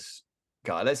famous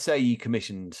guy. Let's say you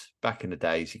commissioned, back in the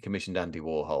days, you commissioned Andy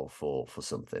Warhol for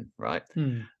something, right?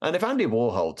 And if Andy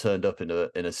Warhol turned up in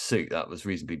a suit that was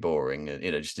reasonably boring and,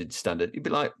 just did standard, you'd be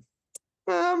like,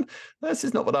 this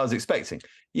is not what I was expecting,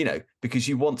 because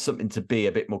you want something to be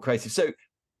a bit more creative. So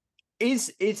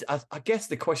I guess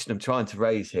the question I'm trying to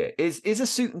raise here is a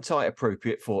suit and tie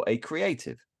appropriate for a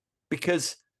creative?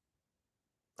 Because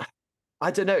I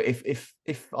don't know, if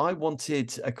I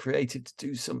wanted a creative to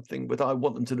do something, would I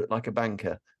want them to look like a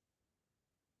banker?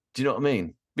 Do you know what I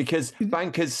mean? Because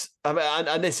bankers, I mean,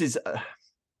 and this is,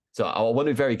 so I want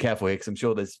to be very careful here, because I'm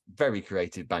sure there's very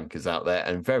creative bankers out there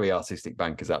and very artistic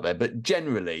bankers out there. But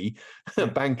generally,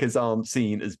 bankers aren't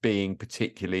seen as being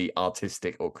particularly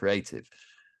artistic or creative.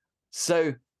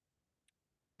 So,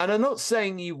 and I'm not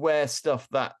saying you wear stuff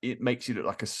that it makes you look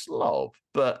like a slob,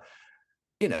 but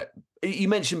you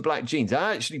mentioned black jeans.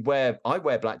 I wear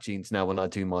black jeans now when I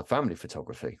do my family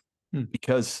photography,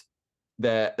 because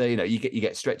they're you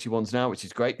get stretchy ones now, which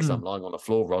is great, because I'm lying on the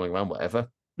floor, rolling around, whatever.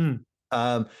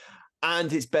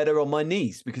 And it's better on my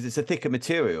knees because it's a thicker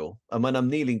material. And when I'm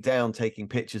kneeling down taking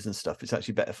pictures and stuff, it's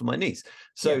actually better for my knees.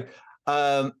 So,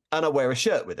 and I wear a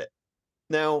shirt with it.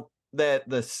 Now, they're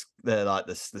like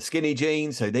the skinny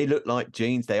jeans, so they look like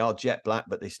jeans. They are jet black,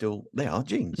 but they are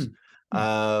jeans.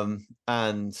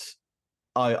 And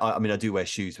I mean, I do wear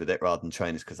shoes with it rather than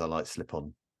trainers, because I like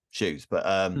slip-on shoes. But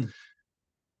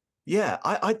yeah,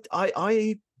 I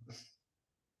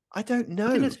don't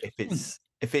know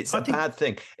if it's a bad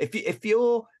thing. If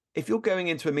you're going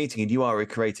into a meeting and you are a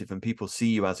creative and people see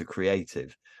you as a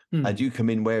creative and you come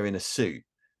in wearing a suit,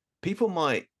 people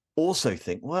might also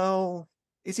think, well,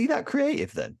 is he that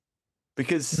creative then?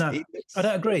 Because I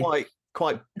don't agree.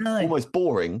 Quite almost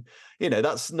boring.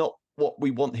 That's not what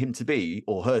we want him to be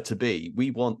or her to be. We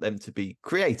want them to be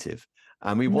creative,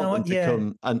 and we want them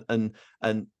to come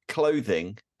and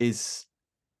clothing is,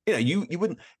 you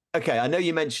wouldn't. Okay, I know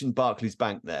you mentioned Barclays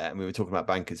Bank there, and we were talking about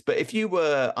bankers, but if you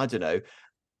were, I don't know,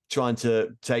 trying to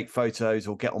take photos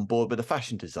or get on board with a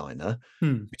fashion designer,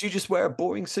 would you just wear a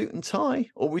boring suit and tie,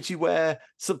 or would you wear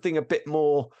something a bit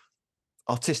more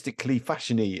artistically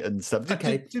fashiony and stuff?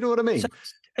 Do you know what I mean?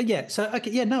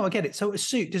 No, I get it. So a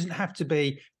suit doesn't have to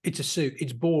be, it's a suit,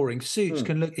 it's boring. Suits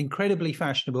can look incredibly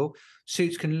fashionable.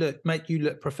 Suits can make you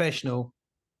look professional.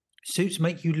 Suits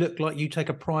make you look like you take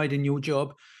a pride in your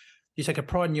job. You take a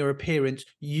pride in your appearance.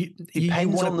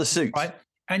 Depends on the suit, right?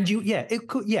 And it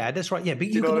could, that's right. Yeah, but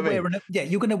you're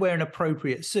going to wear an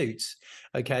appropriate suit.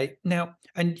 Okay. Now,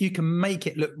 and you can make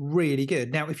it look really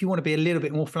good. Now, if you want to be a little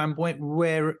bit more flamboyant,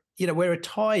 wear a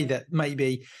tie that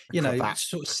maybe,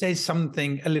 sort of says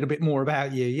something a little bit more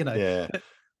about you, Yeah. But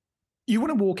you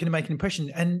want to walk in and make an impression.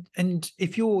 And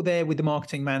if you're there with the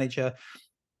marketing manager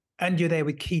and you're there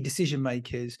with key decision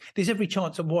makers, there's every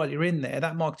chance that while you're in there,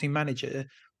 that marketing manager,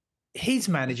 his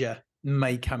manager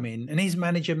may come in, and his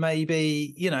manager may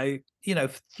be,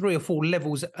 3 or 4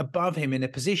 levels above him in a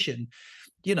position,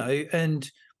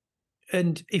 and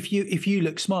if you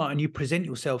look smart and you present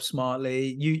yourself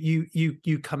smartly,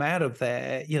 you come out of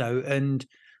there, and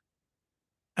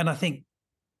I think,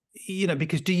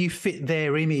 because do you fit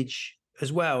their image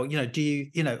as well? Do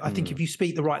you, I think if you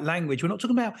speak the right language, we're not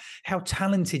talking about how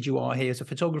talented you are here as a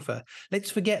photographer. Let's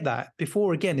forget that.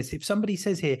 Before, again, if somebody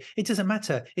says here, it doesn't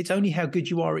matter, it's only how good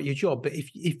you are at your job. But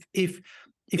if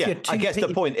I guess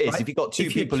the point is, right, if you've got two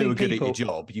people who are good at your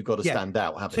job, you've got to stand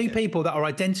out, haven't you? Two people that are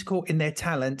identical in their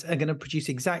talent are going to produce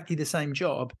exactly the same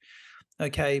job.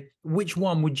 Okay, which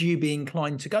one would you be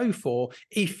inclined to go for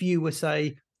if you were,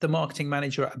 say, the marketing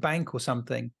manager at a bank or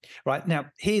something? Right now,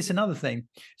 here's another thing.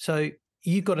 So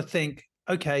you've got to think,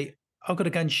 okay, I've got to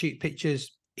go and shoot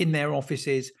pictures in their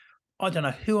offices. I don't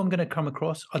know who I'm going to come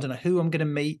across. I don't know who I'm going to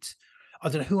meet. I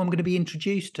don't know who I'm going to be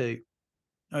introduced to.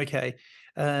 Okay.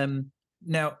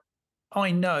 Now,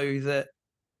 I know that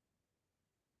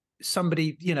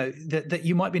somebody, that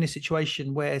you might be in a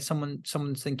situation where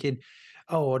someone's thinking,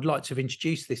 oh, I'd like to have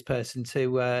introduced this person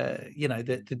to,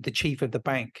 the chief of the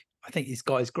bank. I think this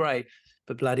guy's great,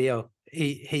 but bloody hell,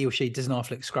 he or she doesn't half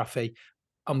look scruffy.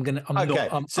 I'm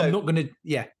not gonna.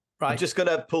 Yeah, right. I'm just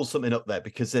gonna pull something up there,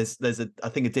 because there's I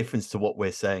think a difference to what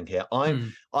we're saying here.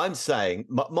 I'm saying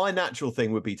my natural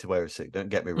thing would be to wear a suit. Don't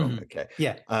get me wrong, okay?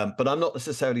 Yeah. But I'm not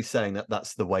necessarily saying that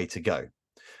that's the way to go.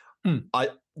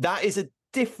 That is a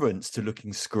difference to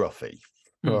looking scruffy.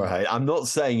 All right. I'm not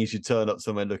saying you should turn up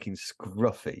somewhere looking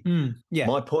scruffy. Yeah.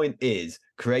 My point is,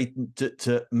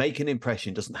 to make an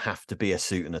impression doesn't have to be a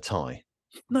suit and a tie.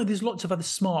 No, there's lots of other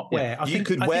smart wear. You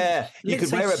could wear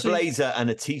a blazer and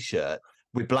a t-shirt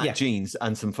with black jeans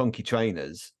and some funky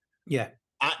trainers. Yeah.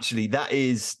 Actually, that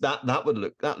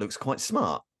looks quite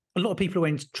smart. A lot of people are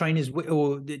wearing trainers,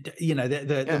 or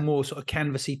the more sort of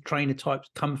canvassy trainer type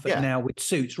comfort now with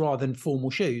suits rather than formal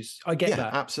shoes. I get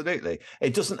that. Absolutely.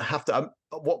 It doesn't have to.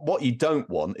 What you don't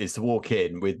want is to walk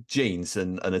in with jeans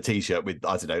and a t-shirt with,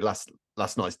 I don't know,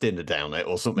 last night's dinner down it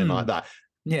or something like that.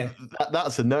 Yeah,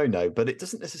 that's a no-no. But it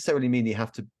doesn't necessarily mean you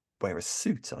have to wear a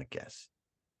suit, I guess.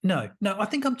 No. I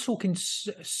think I'm talking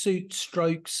suit,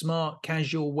 stroke, smart,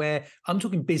 casual wear. I'm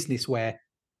talking business wear.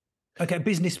 Okay,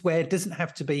 business wear doesn't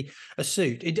have to be a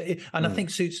suit. I think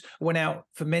suits went out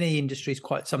for many industries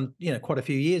quite a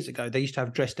few years ago. They used to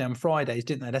have dress down Fridays,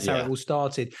 didn't they? That's how it all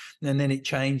started. And then it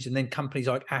changed. And then companies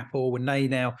like Apple, when they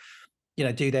now,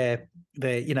 do their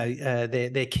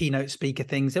keynote speaker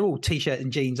things, they're all t-shirt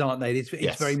and jeans, aren't they? It's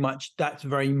very much,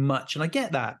 and I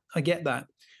get that.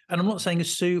 And I'm not saying a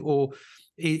suit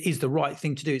is the right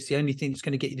thing to do. It's the only thing that's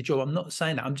going to get you the job. I'm not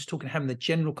saying that. I'm just having the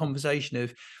general conversation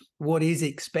of what is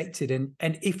expected.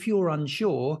 And if you're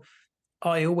unsure,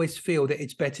 I always feel that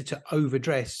it's better to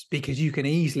overdress, because you can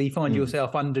easily find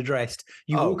yourself underdressed.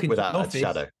 You walk into an office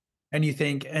shadow, and you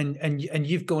think, and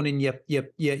you've gone in your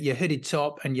hooded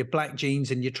top and your black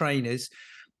jeans and your trainers,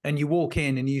 and you walk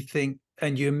in and you think,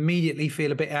 and you immediately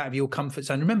feel a bit out of your comfort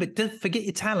zone. Remember, don't forget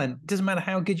your talent. It doesn't matter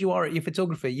how good you are at your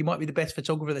photography. You might be the best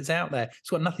photographer that's out there.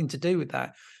 It's got nothing to do with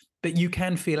that. But you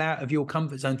can feel out of your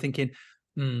comfort zone thinking,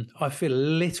 I feel a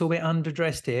little bit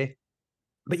underdressed here.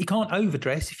 But you can't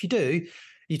overdress. If you do,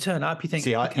 you turn up, you think...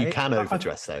 See, you can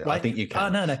overdress, though. Right? I think you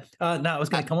can. No, I was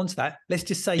going to come on to that. Let's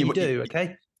just say you do,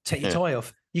 okay? Take your tie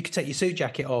off. You could take your suit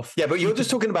jacket off. Yeah, but you're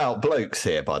just talking about blokes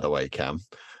here, by the way, Cam.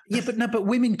 Yeah, but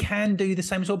women can do the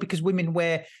same as well, because women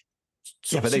wear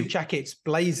suit jackets,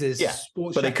 blazers,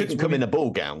 sports but jackets. They couldn't come in a ball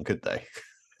gown, could they?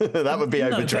 That would be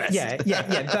overdressed. Like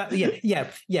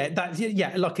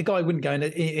a guy wouldn't go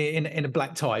in a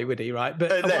black tie, would he? Right?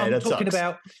 But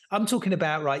I'm talking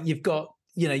about right. You've got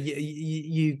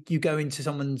you go into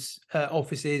someone's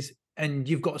offices. and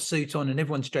you've got a suit on and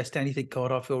everyone's dressed down, you think,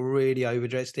 God, I feel really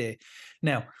overdressed here.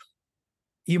 Now,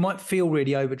 you might feel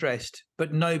really overdressed,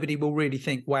 but nobody will really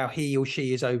think, wow, he or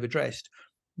she is overdressed.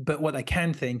 But what they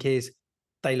can think is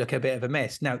they look a bit of a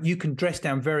mess. Now, you can dress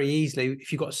down very easily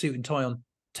if you've got a suit and tie on,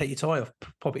 take your tie off,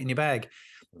 pop it in your bag,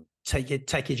 take your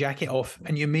jacket off,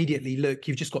 and you immediately look,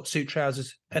 you've just got suit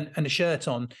trousers and a shirt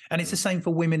on. And it's the same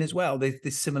for women as well. There's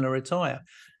this similar attire.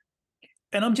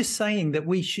 And I'm just saying that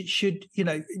we should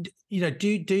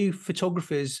do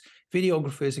photographers,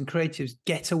 videographers, and creatives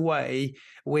get away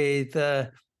with, I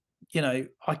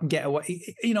can get away.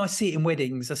 I see it in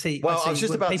weddings. I was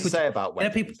just about to say about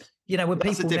weddings. When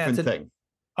that's people a different thing.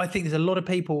 I think there's a lot of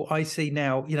people I see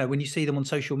now, when you see them on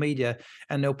social media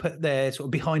and they'll put their sort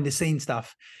of behind the scenes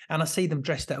stuff, and I see them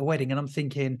dressed at a wedding, and I'm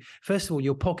thinking, first of all,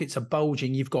 your pockets are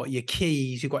bulging. You've got your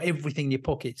keys, you've got everything in your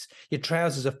pockets. Your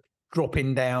trousers are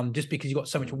dropping down just because you've got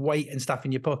so much weight and stuff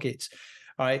in your pockets.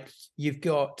 Right. You've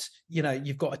got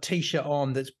a t-shirt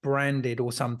on that's branded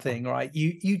or something, right?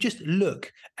 You just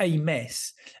look a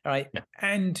mess, right? Yeah.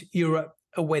 And you're at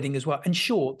a wedding as well. And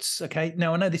shorts, okay?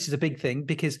 Now, I know this is a big thing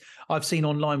because I've seen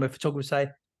online where photographers say,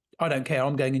 I don't care,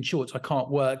 I'm going in shorts, I can't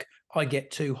work, I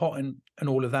get too hot and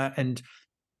all of that. And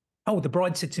the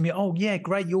bride said to me, oh yeah,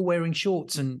 great, you're wearing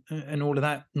shorts and all of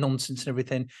that nonsense and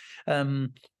everything.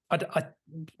 I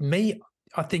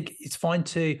think it's fine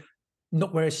to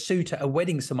not wear a suit at a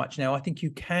wedding so much now. I think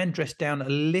you can dress down a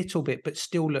little bit, but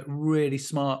still look really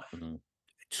smart,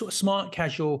 sort of smart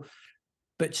casual,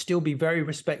 but still be very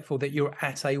respectful that you're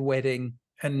at a wedding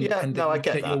and I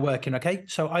get that you're working. Okay.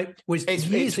 So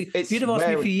if you'd have asked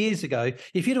me a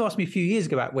few years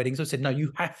ago about weddings, I said, no,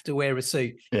 you have to wear a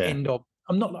suit. End of.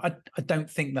 I don't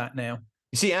think that now.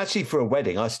 You see, actually for a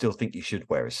wedding, I still think you should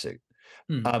wear a suit.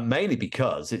 Mainly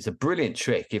because it's a brilliant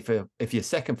trick. If your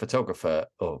second photographer,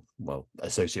 or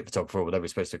associate photographer, or whatever you're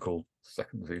supposed to call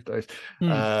seconds these days,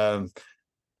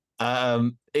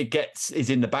 is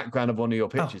in the background of one of your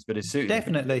pictures, but his suit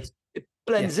definitely it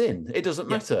blends in. It doesn't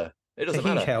matter. It doesn't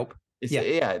matter. Huge help.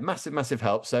 It's massive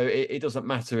help. So it doesn't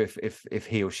matter if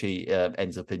he or she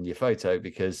ends up in your photo,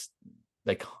 because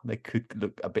they could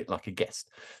look a bit like a guest.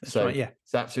 That's right,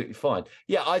 it's absolutely fine.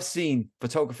 Yeah, I've seen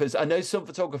photographers. I know some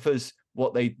photographers,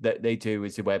 what they do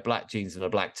is they wear black jeans and a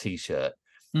black t-shirt.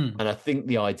 And I think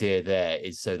the idea there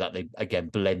is so that they, again,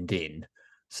 blend in,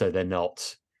 so they're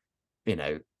not,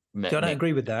 I don't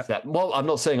agree with that. Well, I'm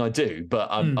not saying I do, but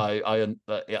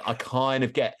I kind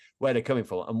of get where they're coming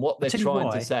from. And what they're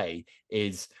trying to say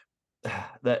is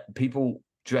that people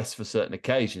dress for certain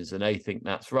occasions and they think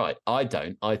that's right. I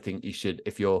don't. I think you should,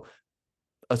 if you're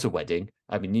at a wedding,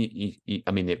 I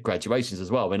mean, at graduations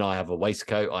as well. When I have a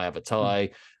waistcoat, I have a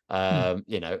tie,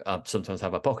 I sometimes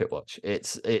have a pocket watch. I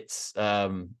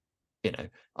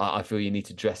feel you need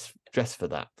to dress for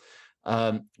that.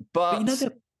 But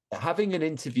having an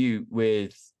interview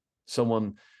with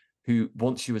someone who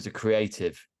wants you as a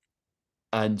creative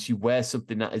and you wear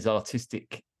something that is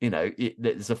artistic,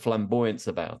 there's a flamboyance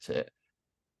about it,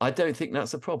 I don't think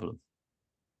that's a problem.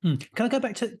 Can I go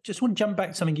back to, just want to jump back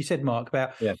to something you said, Mark,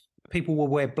 about people will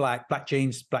wear black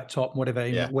jeans, black top, whatever,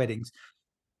 in weddings.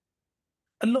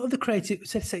 A lot of the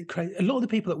a lot of the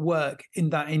people that work in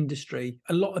that industry,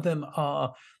 a lot of them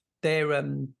they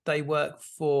work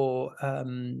for,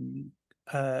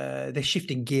 they're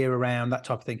shifting gear around, that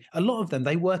type of thing. A lot of them,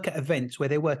 they work at events where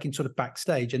they're working sort of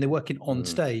backstage and they're working on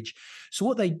stage. So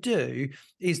what they do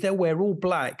is they'll wear all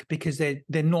black because they're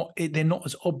not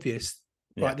as obvious,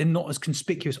 right? They're not as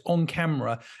conspicuous on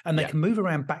camera, and they can move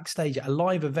around backstage at a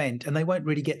live event and they won't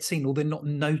really get seen, or they're not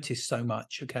noticed so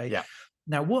much. Okay. Yeah.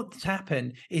 Now what's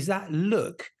happened is that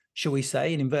look, shall we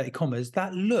say, in inverted commas,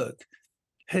 that look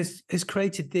has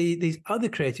created these other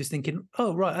creatives thinking,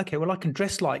 oh right, okay, well I can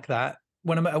dress like that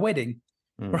when I'm at a wedding,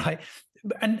 right?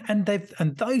 And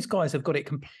those guys have got it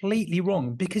completely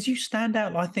wrong, because you stand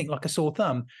out, I think, like a sore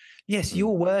thumb. Yes, you're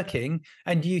working,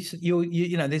 and there's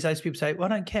those people say, well, I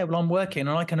don't care. Well, I'm working,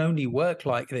 and I can only work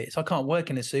like this. I can't work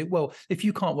in a suit. Well, if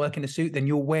you can't work in a suit, then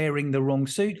you're wearing the wrong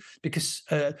suit, because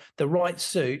the right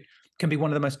suit can be one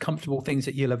of the most comfortable things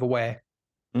that you'll ever wear.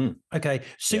 Okay,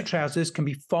 suit trousers can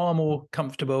be far more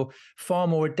comfortable, far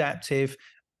more adaptive,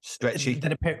 stretchy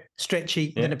than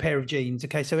a pair of jeans.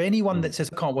 Okay, so anyone that says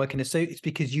I can't work in a suit, it's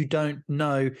because you don't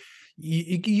know,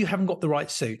 you haven't got the right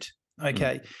suit.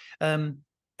 Okay, and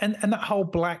that whole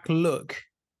black look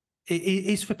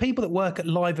is for people that work at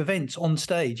live events on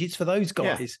stage. It's for those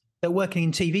guys that are working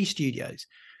in TV studios,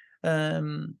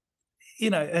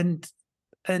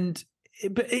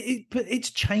 but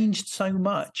it's changed so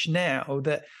much now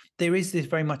that there is this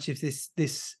very much of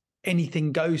this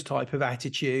anything goes type of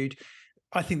attitude.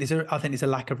 I think there's a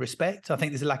lack of respect. I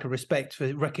think there's a lack of respect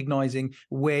for recognizing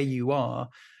where you are.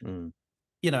 Mm.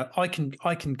 You know, I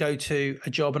can go to a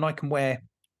job and I can wear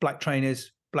black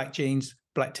trainers, black jeans,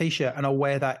 black t-shirt, and I'll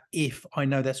wear that if I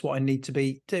know that's what I need to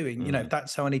be doing. You know, if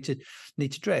that's how I need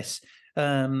to dress,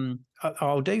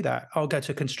 I'll do that. I'll go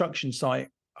to a construction site.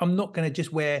 I'm not going to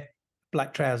just wear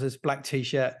black trousers, black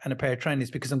t-shirt, and a pair of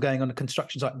trainers because I'm going on a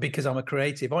construction site because I'm a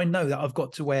creative. I know that I've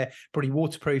got to wear pretty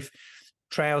waterproof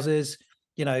trousers.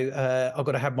 You know, I've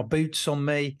got to have my boots on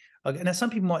me. Now, some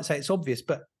people might say it's obvious,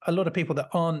 but a lot of people that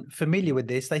aren't familiar with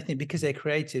this, they think because they're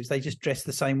creatives, they just dress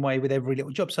the same way with every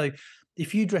little job. So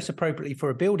if you dress appropriately for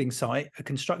a building site, a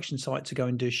construction site to go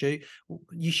and do a shoot,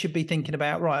 you should be thinking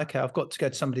about, right, okay, I've got to go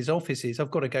to somebody's offices. I've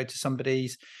got to go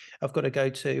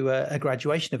to a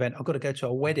graduation event. I've got to go to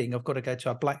a wedding. I've got to go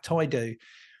to a black tie do,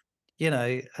 you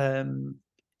know,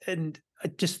 and I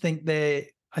just think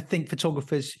I think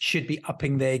photographers should be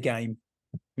upping their game.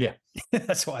 Yeah.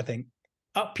 That's what I think.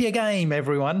 Up your game,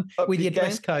 everyone, with your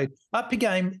dress code. Up your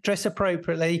game, dress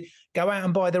appropriately, go out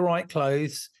and buy the right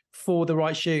clothes for the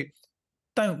right shoot.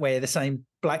 Don't wear the same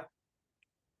black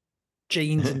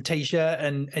jeans and t-shirt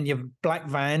and your black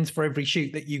Vans for every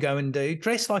shoot that you go and do.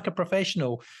 Dress like a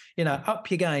professional. You know, up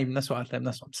your game. That's what I think.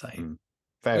 That's what I'm saying.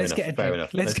 Fair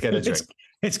enough. Let's get a drink.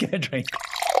 Let's get a drink.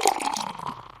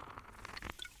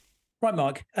 Right,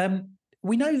 Mark.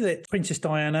 We know that Princess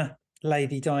Diana,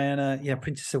 Lady Diana,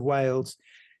 Princess of Wales,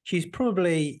 she's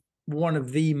probably one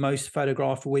of the most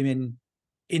photographed women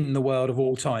in the world of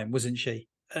all time, wasn't she?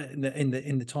 In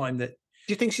the time that,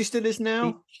 do you think she still is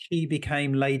now? She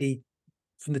became Lady,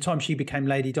 from the time she became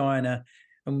Lady Diana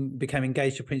and became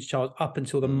engaged to Prince Charles up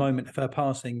until the moment of her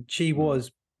passing, she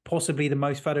was possibly the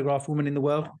most photographed woman in the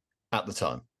world at the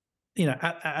time. You know,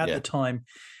 at the time.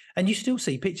 And you still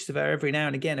see pictures of her every now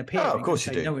and again appearing. Oh, of course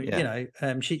you do. You know,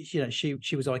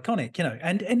 she was iconic. You know,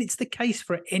 and it's the case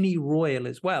for any royal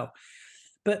as well,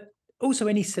 but also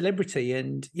any celebrity.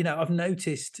 And you know, I've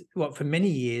noticed for many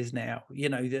years now. You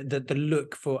know, the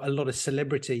look for a lot of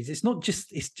celebrities.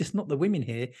 It's just not the women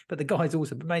here, but the guys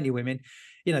also, but mainly women.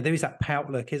 You know, there is that pout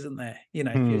look, isn't there? You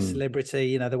know, if you're a celebrity,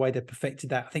 you know the way they perfected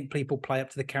that. I think people play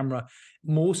up to the camera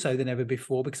more so than ever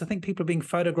before because I think people are being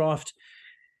photographed,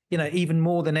 you know, even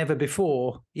more than ever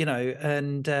before, you know,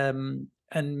 and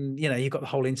you know, you've got the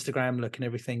whole Instagram look and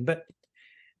everything, but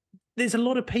there's a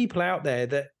lot of people out there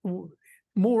that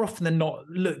more often than not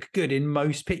look good in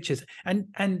most pictures.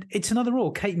 And it's another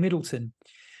rule, Kate Middleton.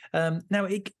 Now,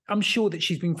 I'm sure that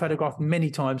she's been photographed many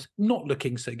times, not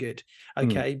looking so good,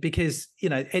 okay, because, you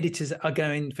know,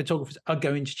 photographers are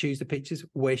going to choose the pictures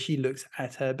where she looks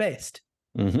at her best.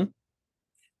 Mm-hmm.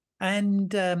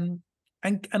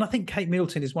 And I think Kate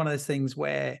Middleton is one of those things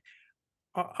where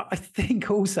I think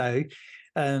also,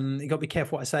 you got to be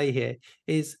careful what I say here,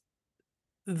 is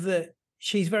that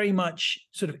she's very much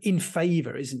sort of in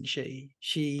favor, isn't she?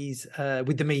 She's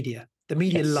with the media. The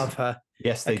media love her.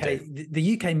 Yes, they do.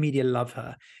 The UK media love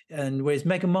her, and whereas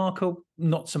Meghan Markle,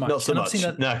 not so much. Not so much.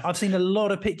 I've seen a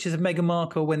lot of pictures of Meghan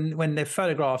Markle when they've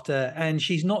photographed her, and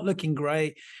she's not looking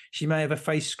great. She may have her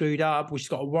face screwed up, or she's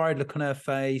got a worried look on her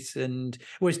face. And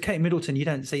whereas Kate Middleton, you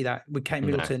don't see that with Kate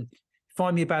Middleton. No.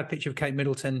 Find me a bad picture of Kate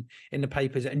Middleton in the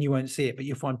papers, and you won't see it, but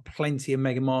you'll find plenty of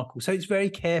Meghan Markle. So it's very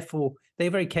careful.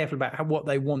 They're very careful about what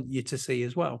they want you to see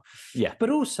as well. Yeah. But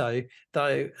also,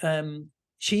 though,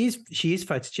 she is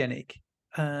photogenic.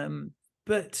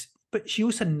 But she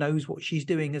also knows what she's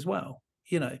doing as well,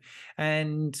 you know.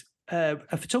 And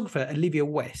a photographer, Olivia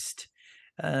West,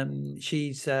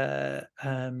 she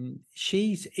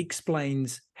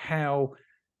explains how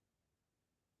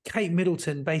Kate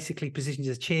Middleton basically positions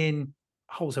her chin,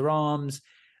 holds her arms,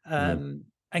 and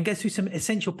goes through some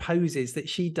essential poses that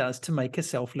she does to make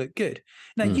herself look good.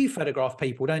 Now, you photograph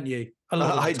people, don't you? A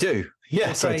lot I do.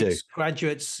 Yes, I do.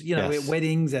 Graduates, you know, at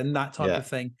weddings and that type of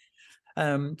thing.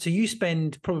 So you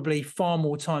spend probably far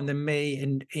more time than me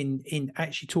in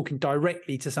actually talking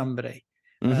directly to somebody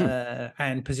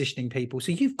and positioning people.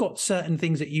 So you've got certain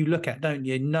things that you look at, don't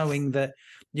you? Knowing that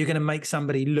you're going to make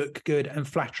somebody look good and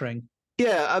flattering.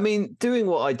 Yeah, I mean, doing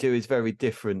what I do is very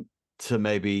different to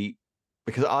maybe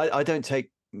because I don't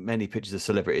take many pictures of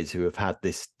celebrities who have had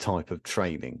this type of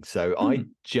training. So I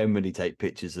generally take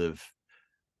pictures of,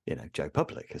 you know, Joe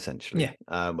Public, essentially,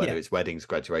 whether it's weddings,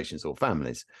 graduations, or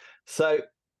families. So,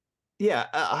 yeah,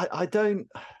 I don't.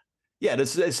 Yeah,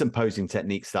 there's some posing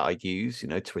techniques that I use, you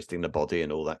know, twisting the body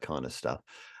and all that kind of stuff.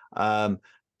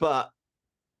 But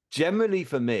generally,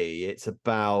 for me, it's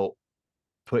about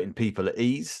putting people at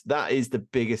ease. That is the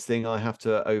biggest thing I have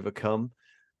to overcome.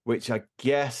 which I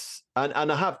guess, and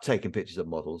I have taken pictures of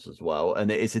models as well, and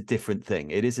it is a different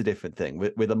thing. It is a different thing.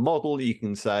 With a model, you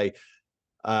can say,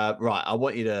 right, I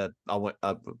want you to,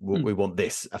 we want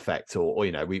this effect, or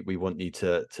we want you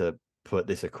to put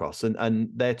this across, and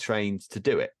they're trained to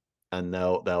do it, and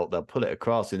they'll pull it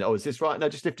across, and, oh, is this right? No,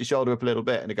 just lift your shoulder up a little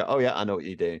bit, and they go, oh yeah, I know what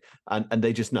you're doing, and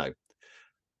they just know.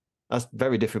 That's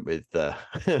very different with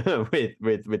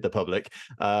with the public,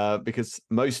 because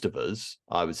most of us,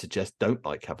 I would suggest, don't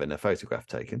like having a photograph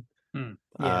taken. Yeah,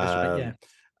 that's right.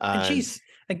 Yeah,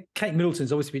 and Kate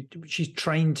Middleton's obviously she's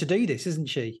trained to do this, isn't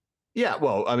she? Yeah,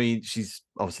 well, I mean, she's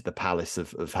obviously the Palace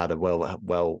have had a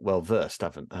well versed,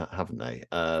 haven't they?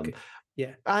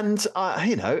 Yeah, and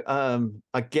I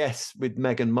guess with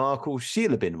Meghan Markle,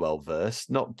 she'll have been well versed,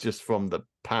 not just from the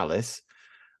Palace.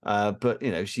 But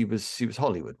she was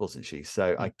Hollywood, wasn't she?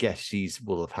 So I guess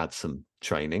will have had some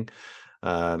training.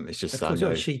 It's just, of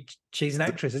course, she's an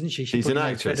actress, isn't she? She's an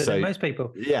actress, better than most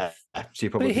people. Yeah, she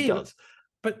probably does.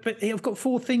 But I've got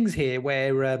 4 things here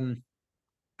where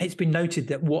it's been noted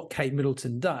that what Kate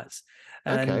Middleton does,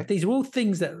 and these are all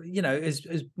things that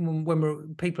as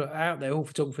when people are out there, all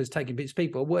photographers taking bits of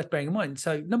people, are worth bearing in mind.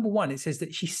 So number 1, it says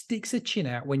that she sticks her chin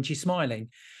out when she's smiling.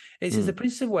 It says the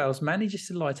Princess of Wales manages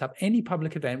to light up any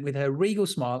public event with her regal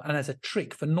smile and has a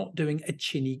trick for not doing a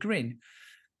chinny grin.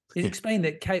 It's explained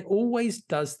that Kate always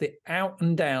does the out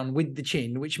and down with the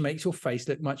chin, which makes your face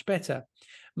look much better.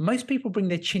 Most people bring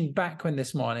their chin back when they're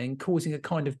smiling, causing a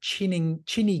kind of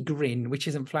chinny grin, which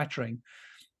isn't flattering.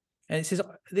 And it says,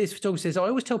 this photographer says, I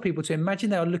always tell people to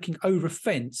imagine they are looking over a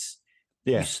fence.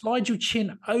 Yeah. You slide your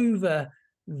chin over,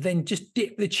 then just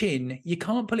dip the chin. You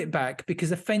can't pull it back because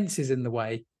the fence is in the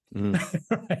way.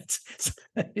 Right.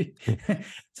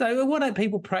 So why don't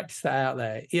people practice that out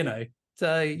there?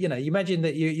 So you imagine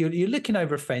that you're looking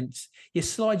over a fence, you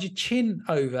slide your chin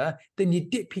over, then you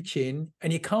dip your chin,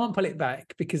 and you can't pull it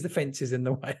back because the fence is in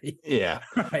the way. Yeah.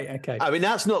 Right. Okay. I mean,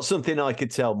 that's not something I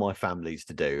could tell my families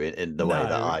to do in the way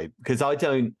that because I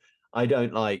don't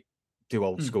like do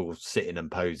old school sitting and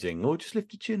posing, or just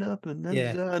lift your chin up and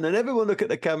then everyone look at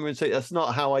the camera and say, that's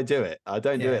not how I do it. I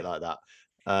don't do it like that.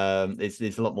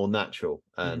 It's a lot more natural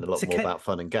and a lot more about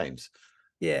fun and games.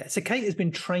 Yeah, so Kate has been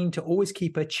trained to always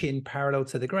keep her chin parallel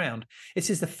to the ground. It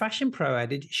says the fashion pro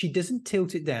added she doesn't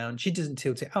tilt it down, she doesn't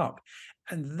tilt it up,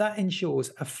 and that ensures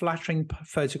a flattering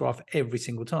photograph every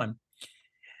single time.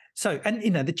 So, and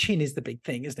the chin is the big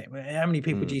thing, isn't it? How many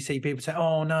people do you see people say,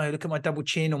 "Oh no, look at my double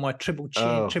chin or my triple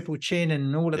chin,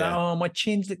 and all of that. Oh, my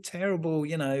chins look terrible,"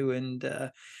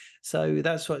 and. So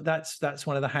that's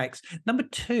one of the hacks. Number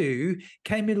 2,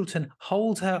 Kate Middleton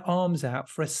holds her arms out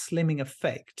for a slimming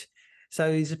effect.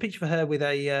 So there's a picture of her with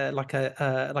a like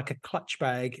a clutch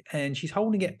bag, and she's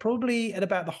holding it probably at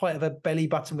about the height of her belly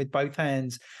button with both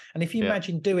hands. And if you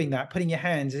imagine doing that, putting your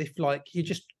hands as if like you're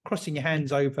just crossing your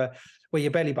hands over where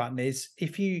your belly button is,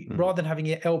 if you rather than having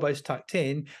your elbows tucked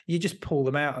in, you just pull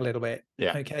them out a little bit.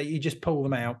 Yeah. Okay, you just pull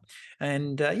them out,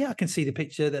 and I can see the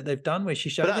picture that they've done where she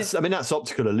showed. But that's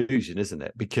optical illusion, isn't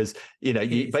it? Because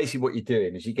basically what you're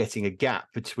doing is you're getting a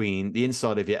gap between the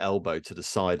inside of your elbow to the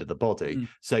side of the body,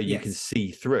 so you can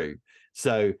see through.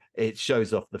 So it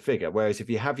shows off the figure. Whereas if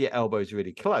you have your elbows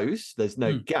really close, there's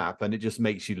no gap, and it just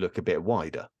makes you look a bit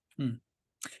wider.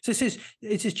 So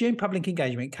it says during public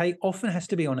engagement, Kate often has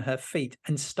to be on her feet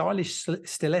and stylish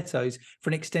stilettos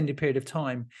for an extended period of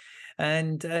time.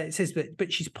 And it says,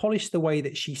 but she's polished the way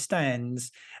that she stands.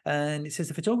 And it says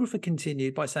the photographer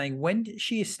continued by saying, when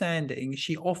she is standing,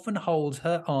 she often holds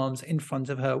her arms in front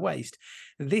of her waist.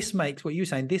 This makes what you're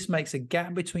saying, this makes a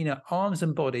gap between her arms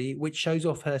and body, which shows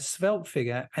off her svelte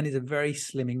figure and is a very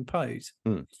slimming pose.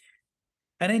 And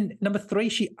then number 3,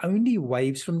 she only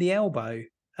waves from the elbow.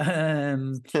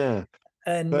 And so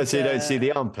you don't see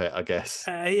the armpit, I guess.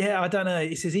 I don't know.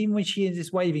 It says even when she is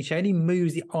just waving, she only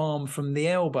moves the arm from the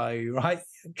elbow. Right,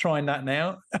 trying that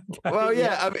now. Okay. Well,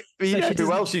 I mean,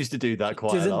 who else used to do that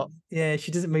quite a lot? Yeah,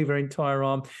 she doesn't move her entire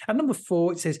arm. And number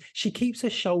 4, it says she keeps her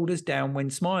shoulders down when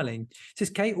smiling. It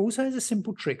says Kate also has a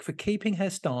simple trick for keeping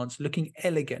her stance looking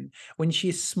elegant when she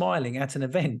is smiling at an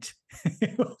event.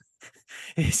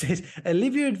 It says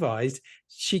Olivia advised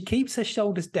she keeps her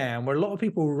shoulders down where a lot of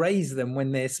people raise them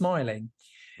when they're smiling.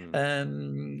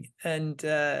 Basically,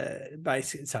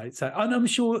 so and I'm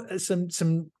sure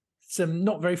some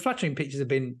not very flattering pictures have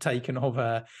been taken of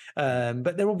her,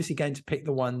 but they're obviously going to pick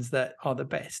the ones that are the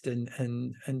best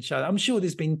and show. I'm sure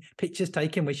there's been pictures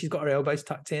taken where she's got her elbows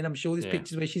tucked in. I'm sure there's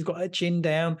pictures where she's got her chin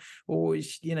down, or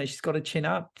she's got her chin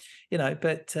up.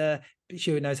 But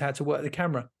she knows how to work the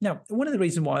camera. Now, one of the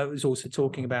reasons why I was also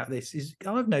talking about this is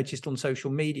I've noticed on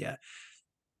social media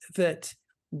that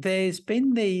there's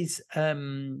been these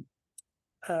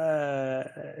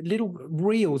little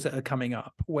reels that are coming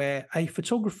up where a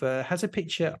photographer has a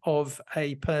picture of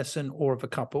a person or of a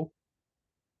couple,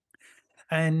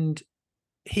 and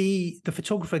the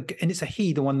photographer, and it's a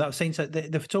he, the one that I've seen. So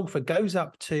the photographer goes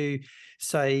up to,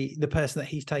 say, the person that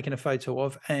he's taken a photo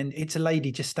of, and it's a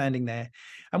lady just standing there.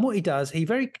 And what he does, he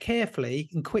very carefully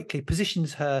and quickly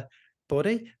positions her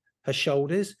body, her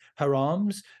shoulders, her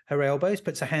arms, her elbows,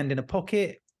 puts her hand in a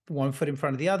pocket, one foot in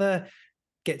front of the other,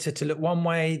 gets her to look one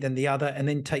way, then the other, and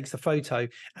then takes the photo.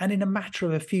 And in a matter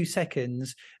of a few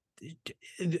seconds,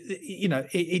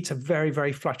 it's a very,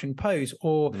 very flattering pose.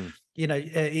 Or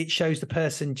it shows the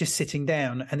person just sitting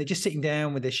down, and they're just sitting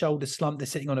down with their shoulders slumped, they're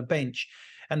sitting on a bench,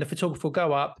 and the photographer will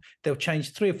go up, they'll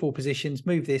change 3 or 4 positions,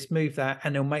 move this, move that,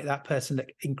 and they'll make that person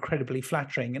look incredibly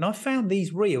flattering. And I found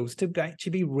these reels to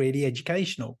actually be really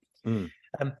educational.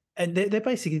 And they're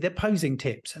posing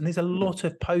tips, and there's a lot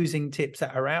of posing tips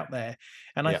that are out there.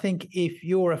 And I think if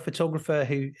you're a photographer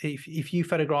if you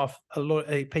photograph a lot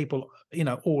of people,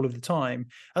 all of the time,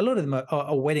 a lot of them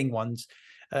are wedding ones.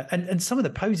 And some of the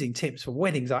posing tips for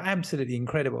weddings are absolutely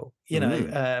incredible.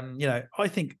 I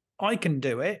think I can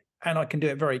do it, and I can do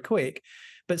it very quick.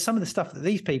 But some of the stuff that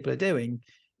these people are doing,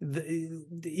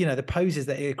 the poses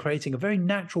that they're creating are very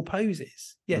natural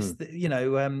poses. Yes,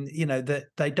 that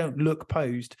they don't look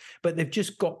posed, but they've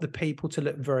just got the people to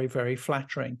look very, very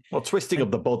flattering. Well, twisting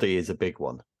of the body is a big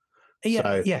one.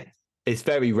 Yeah, so it's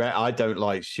very rare. I don't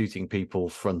like shooting people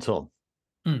front on.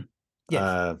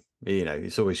 Yes.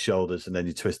 It's always shoulders, and then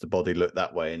you twist the body, look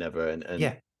that way, and ever. And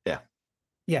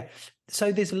yeah.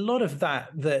 So there's a lot of that.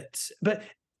 But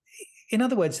in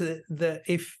other words, that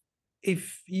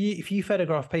if you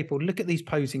photograph people, look at these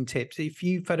posing tips. If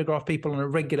you photograph people on a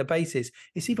regular basis,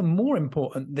 it's even more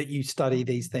important that you study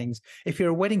these things. If you're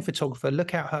a wedding photographer,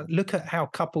 look at how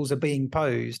couples are being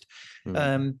posed,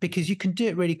 because you can do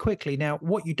it really quickly. Now,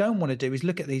 what you don't want to do is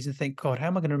look at these and think, God, how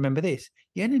am I going to remember this?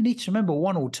 You only need to remember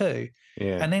 1 or 2.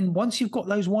 And then once you've got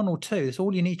those 1 or 2, that's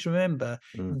all you need to remember.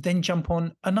 Then jump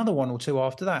on another 1 or 2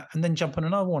 after that, and then jump on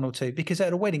another 1 or 2. Because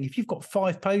at a wedding, if you've got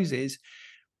 5 poses,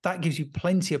 that gives you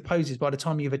plenty of poses by the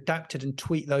time you've adapted and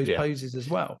tweaked those poses as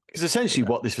well. Because essentially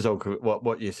what this photographer,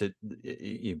 what you said,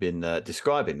 you've been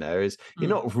describing there is you're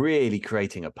not really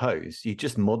creating a pose. You're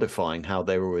just modifying how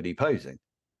they're already posing.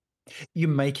 You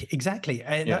make exactly.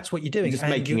 And that's what you're doing. You're just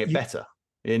making it better.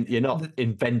 You're not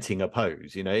inventing a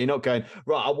pose, you're not going,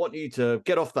 right, I want you to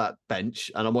get off that bench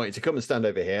and I want you to come and stand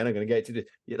over here and I'm going to get you to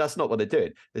do. That's not what they're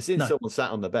doing. They're seeing someone sat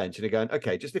on the bench and they're going,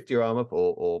 okay, just lift your arm up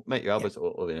or make your elbows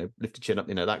or lift your chin up,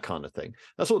 that kind of thing.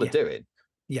 That's all they're doing.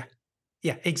 Yeah,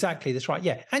 exactly. That's right.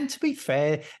 Yeah. And to be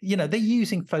fair, they're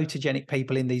using photogenic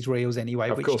people in these reels anyway,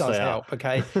 which does help.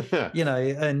 Okay.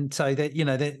 And so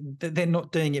that, they're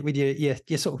not doing it with your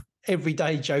sort of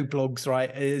everyday Joe blogs,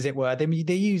 right? As it were. They're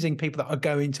using people that are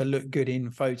going to look good in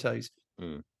photos.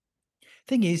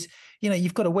 Thing is,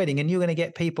 you've got a wedding and you're going to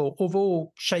get people of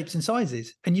all shapes and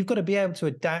sizes, and you've got to be able to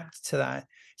adapt to that.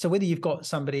 So whether you've got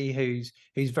somebody who's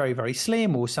very, very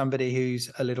slim or somebody who's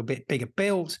a little bit bigger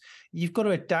built, you've got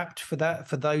to adapt for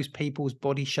those people's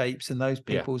body shapes and those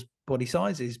people's body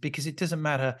sizes, because it doesn't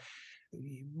matter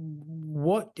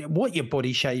what your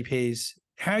body shape is,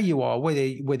 how you are, whether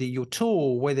you're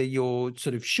tall, whether you're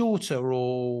sort of shorter,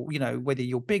 or whether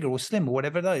you're bigger or slim or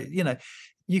whatever. Those,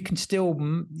 you can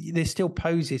there's still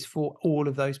poses for all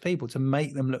of those people to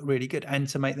make them look really good and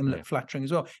to make them look flattering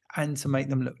as well and to make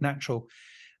them look natural.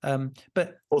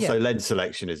 But also lens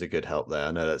selection is a good help there.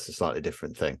 I know that's a slightly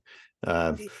different thing.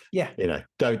 Don't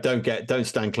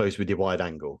stand close with your wide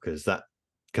angle, because that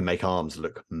can make arms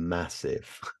look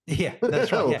massive. Yeah,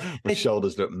 that's right. Yeah, the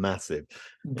shoulders look massive.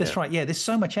 That's right. Yeah, there's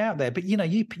so much out there, but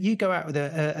you go out with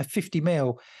a 50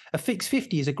 mil, a fixed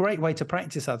 50 is a great way to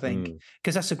practice, I think,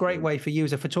 because that's a great way for you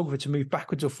as a photographer to move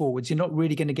backwards or forwards. You're not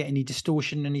really going to get any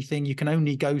distortion, anything. You can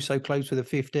only go so close with a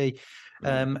 50.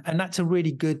 And that's a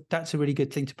really good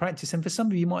thing to practice. And for some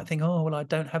of you might think, oh, well, I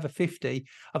don't have a 50.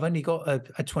 I've only got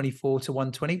a 24 to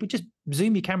 120, but just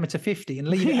zoom your camera to 50 and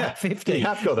leave it at 50. You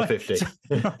have got a 50.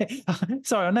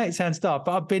 Sorry, I know it sounds daft,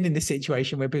 but I've been in this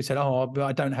situation where people said, oh,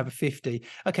 I don't have a 50.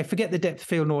 Okay, forget the depth of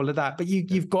field and all of that, but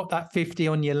you've got that 50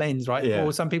 on your lens, right? Yeah.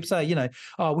 Or some people say, oh,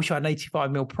 I wish I had an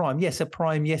 85 mil prime. Yes, a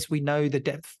prime. Yes, we know the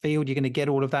depth of field. You're going to get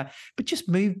all of that, but just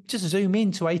zoom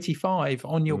in to 85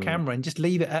 on your camera and just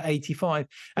leave it at 85.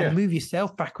 And move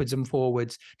yourself backwards and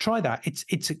forwards. Try that.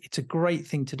 It's a great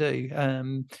thing to do.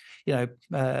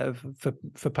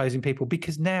 For posing people,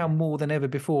 because now more than ever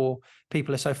before,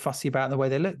 people are so fussy about the way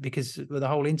they look because of the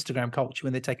whole Instagram culture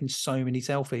when they're taking so many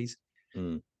selfies.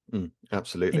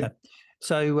 Absolutely.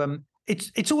 So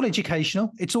it's all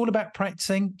educational. It's all about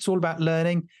practicing. It's all about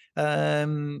learning,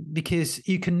 because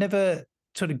you can never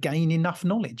sort of gain enough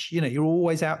knowledge. You're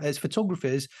always out there as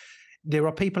photographers. There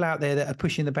are people out there that are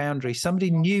pushing the boundaries.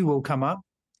 Somebody new will come up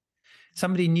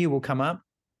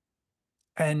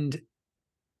and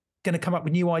going to come up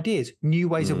with new ideas, new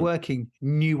ways of working,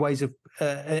 new ways of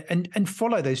and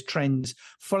follow those trends,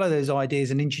 follow those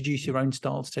ideas, and introduce your own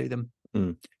styles to them.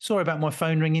 Sorry about my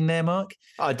phone ringing there, Mark.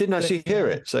 I didn't actually hear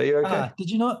it, so you're okay. Did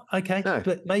you not? Okay, no.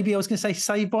 But maybe I was going to say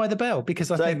 "Saved by the Bell"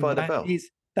 because I think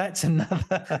that's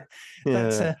another.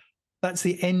 That's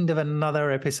the end of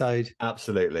another episode.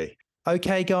 Absolutely.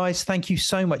 Okay, guys, thank you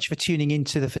so much for tuning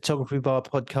into the Photography Bar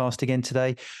podcast again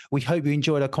today. We hope you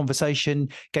enjoyed our conversation,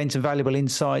 gained some valuable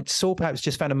insights, or perhaps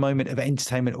just found a moment of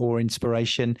entertainment or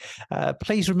inspiration.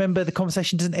 Please remember, the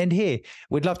conversation doesn't end here.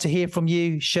 We'd love to hear from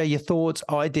you, share your thoughts,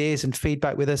 ideas, and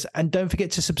feedback with us. And don't forget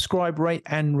to subscribe, rate,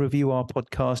 and review our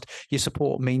podcast. Your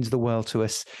support means the world to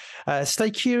us.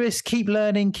 Stay curious, keep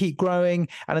learning, keep growing.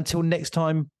 And until next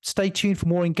time, stay tuned for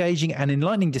more engaging and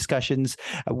enlightening discussions.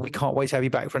 We can't wait to have you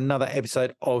back for another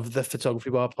episode of the Photography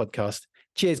Bar podcast.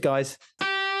 Cheers, guys.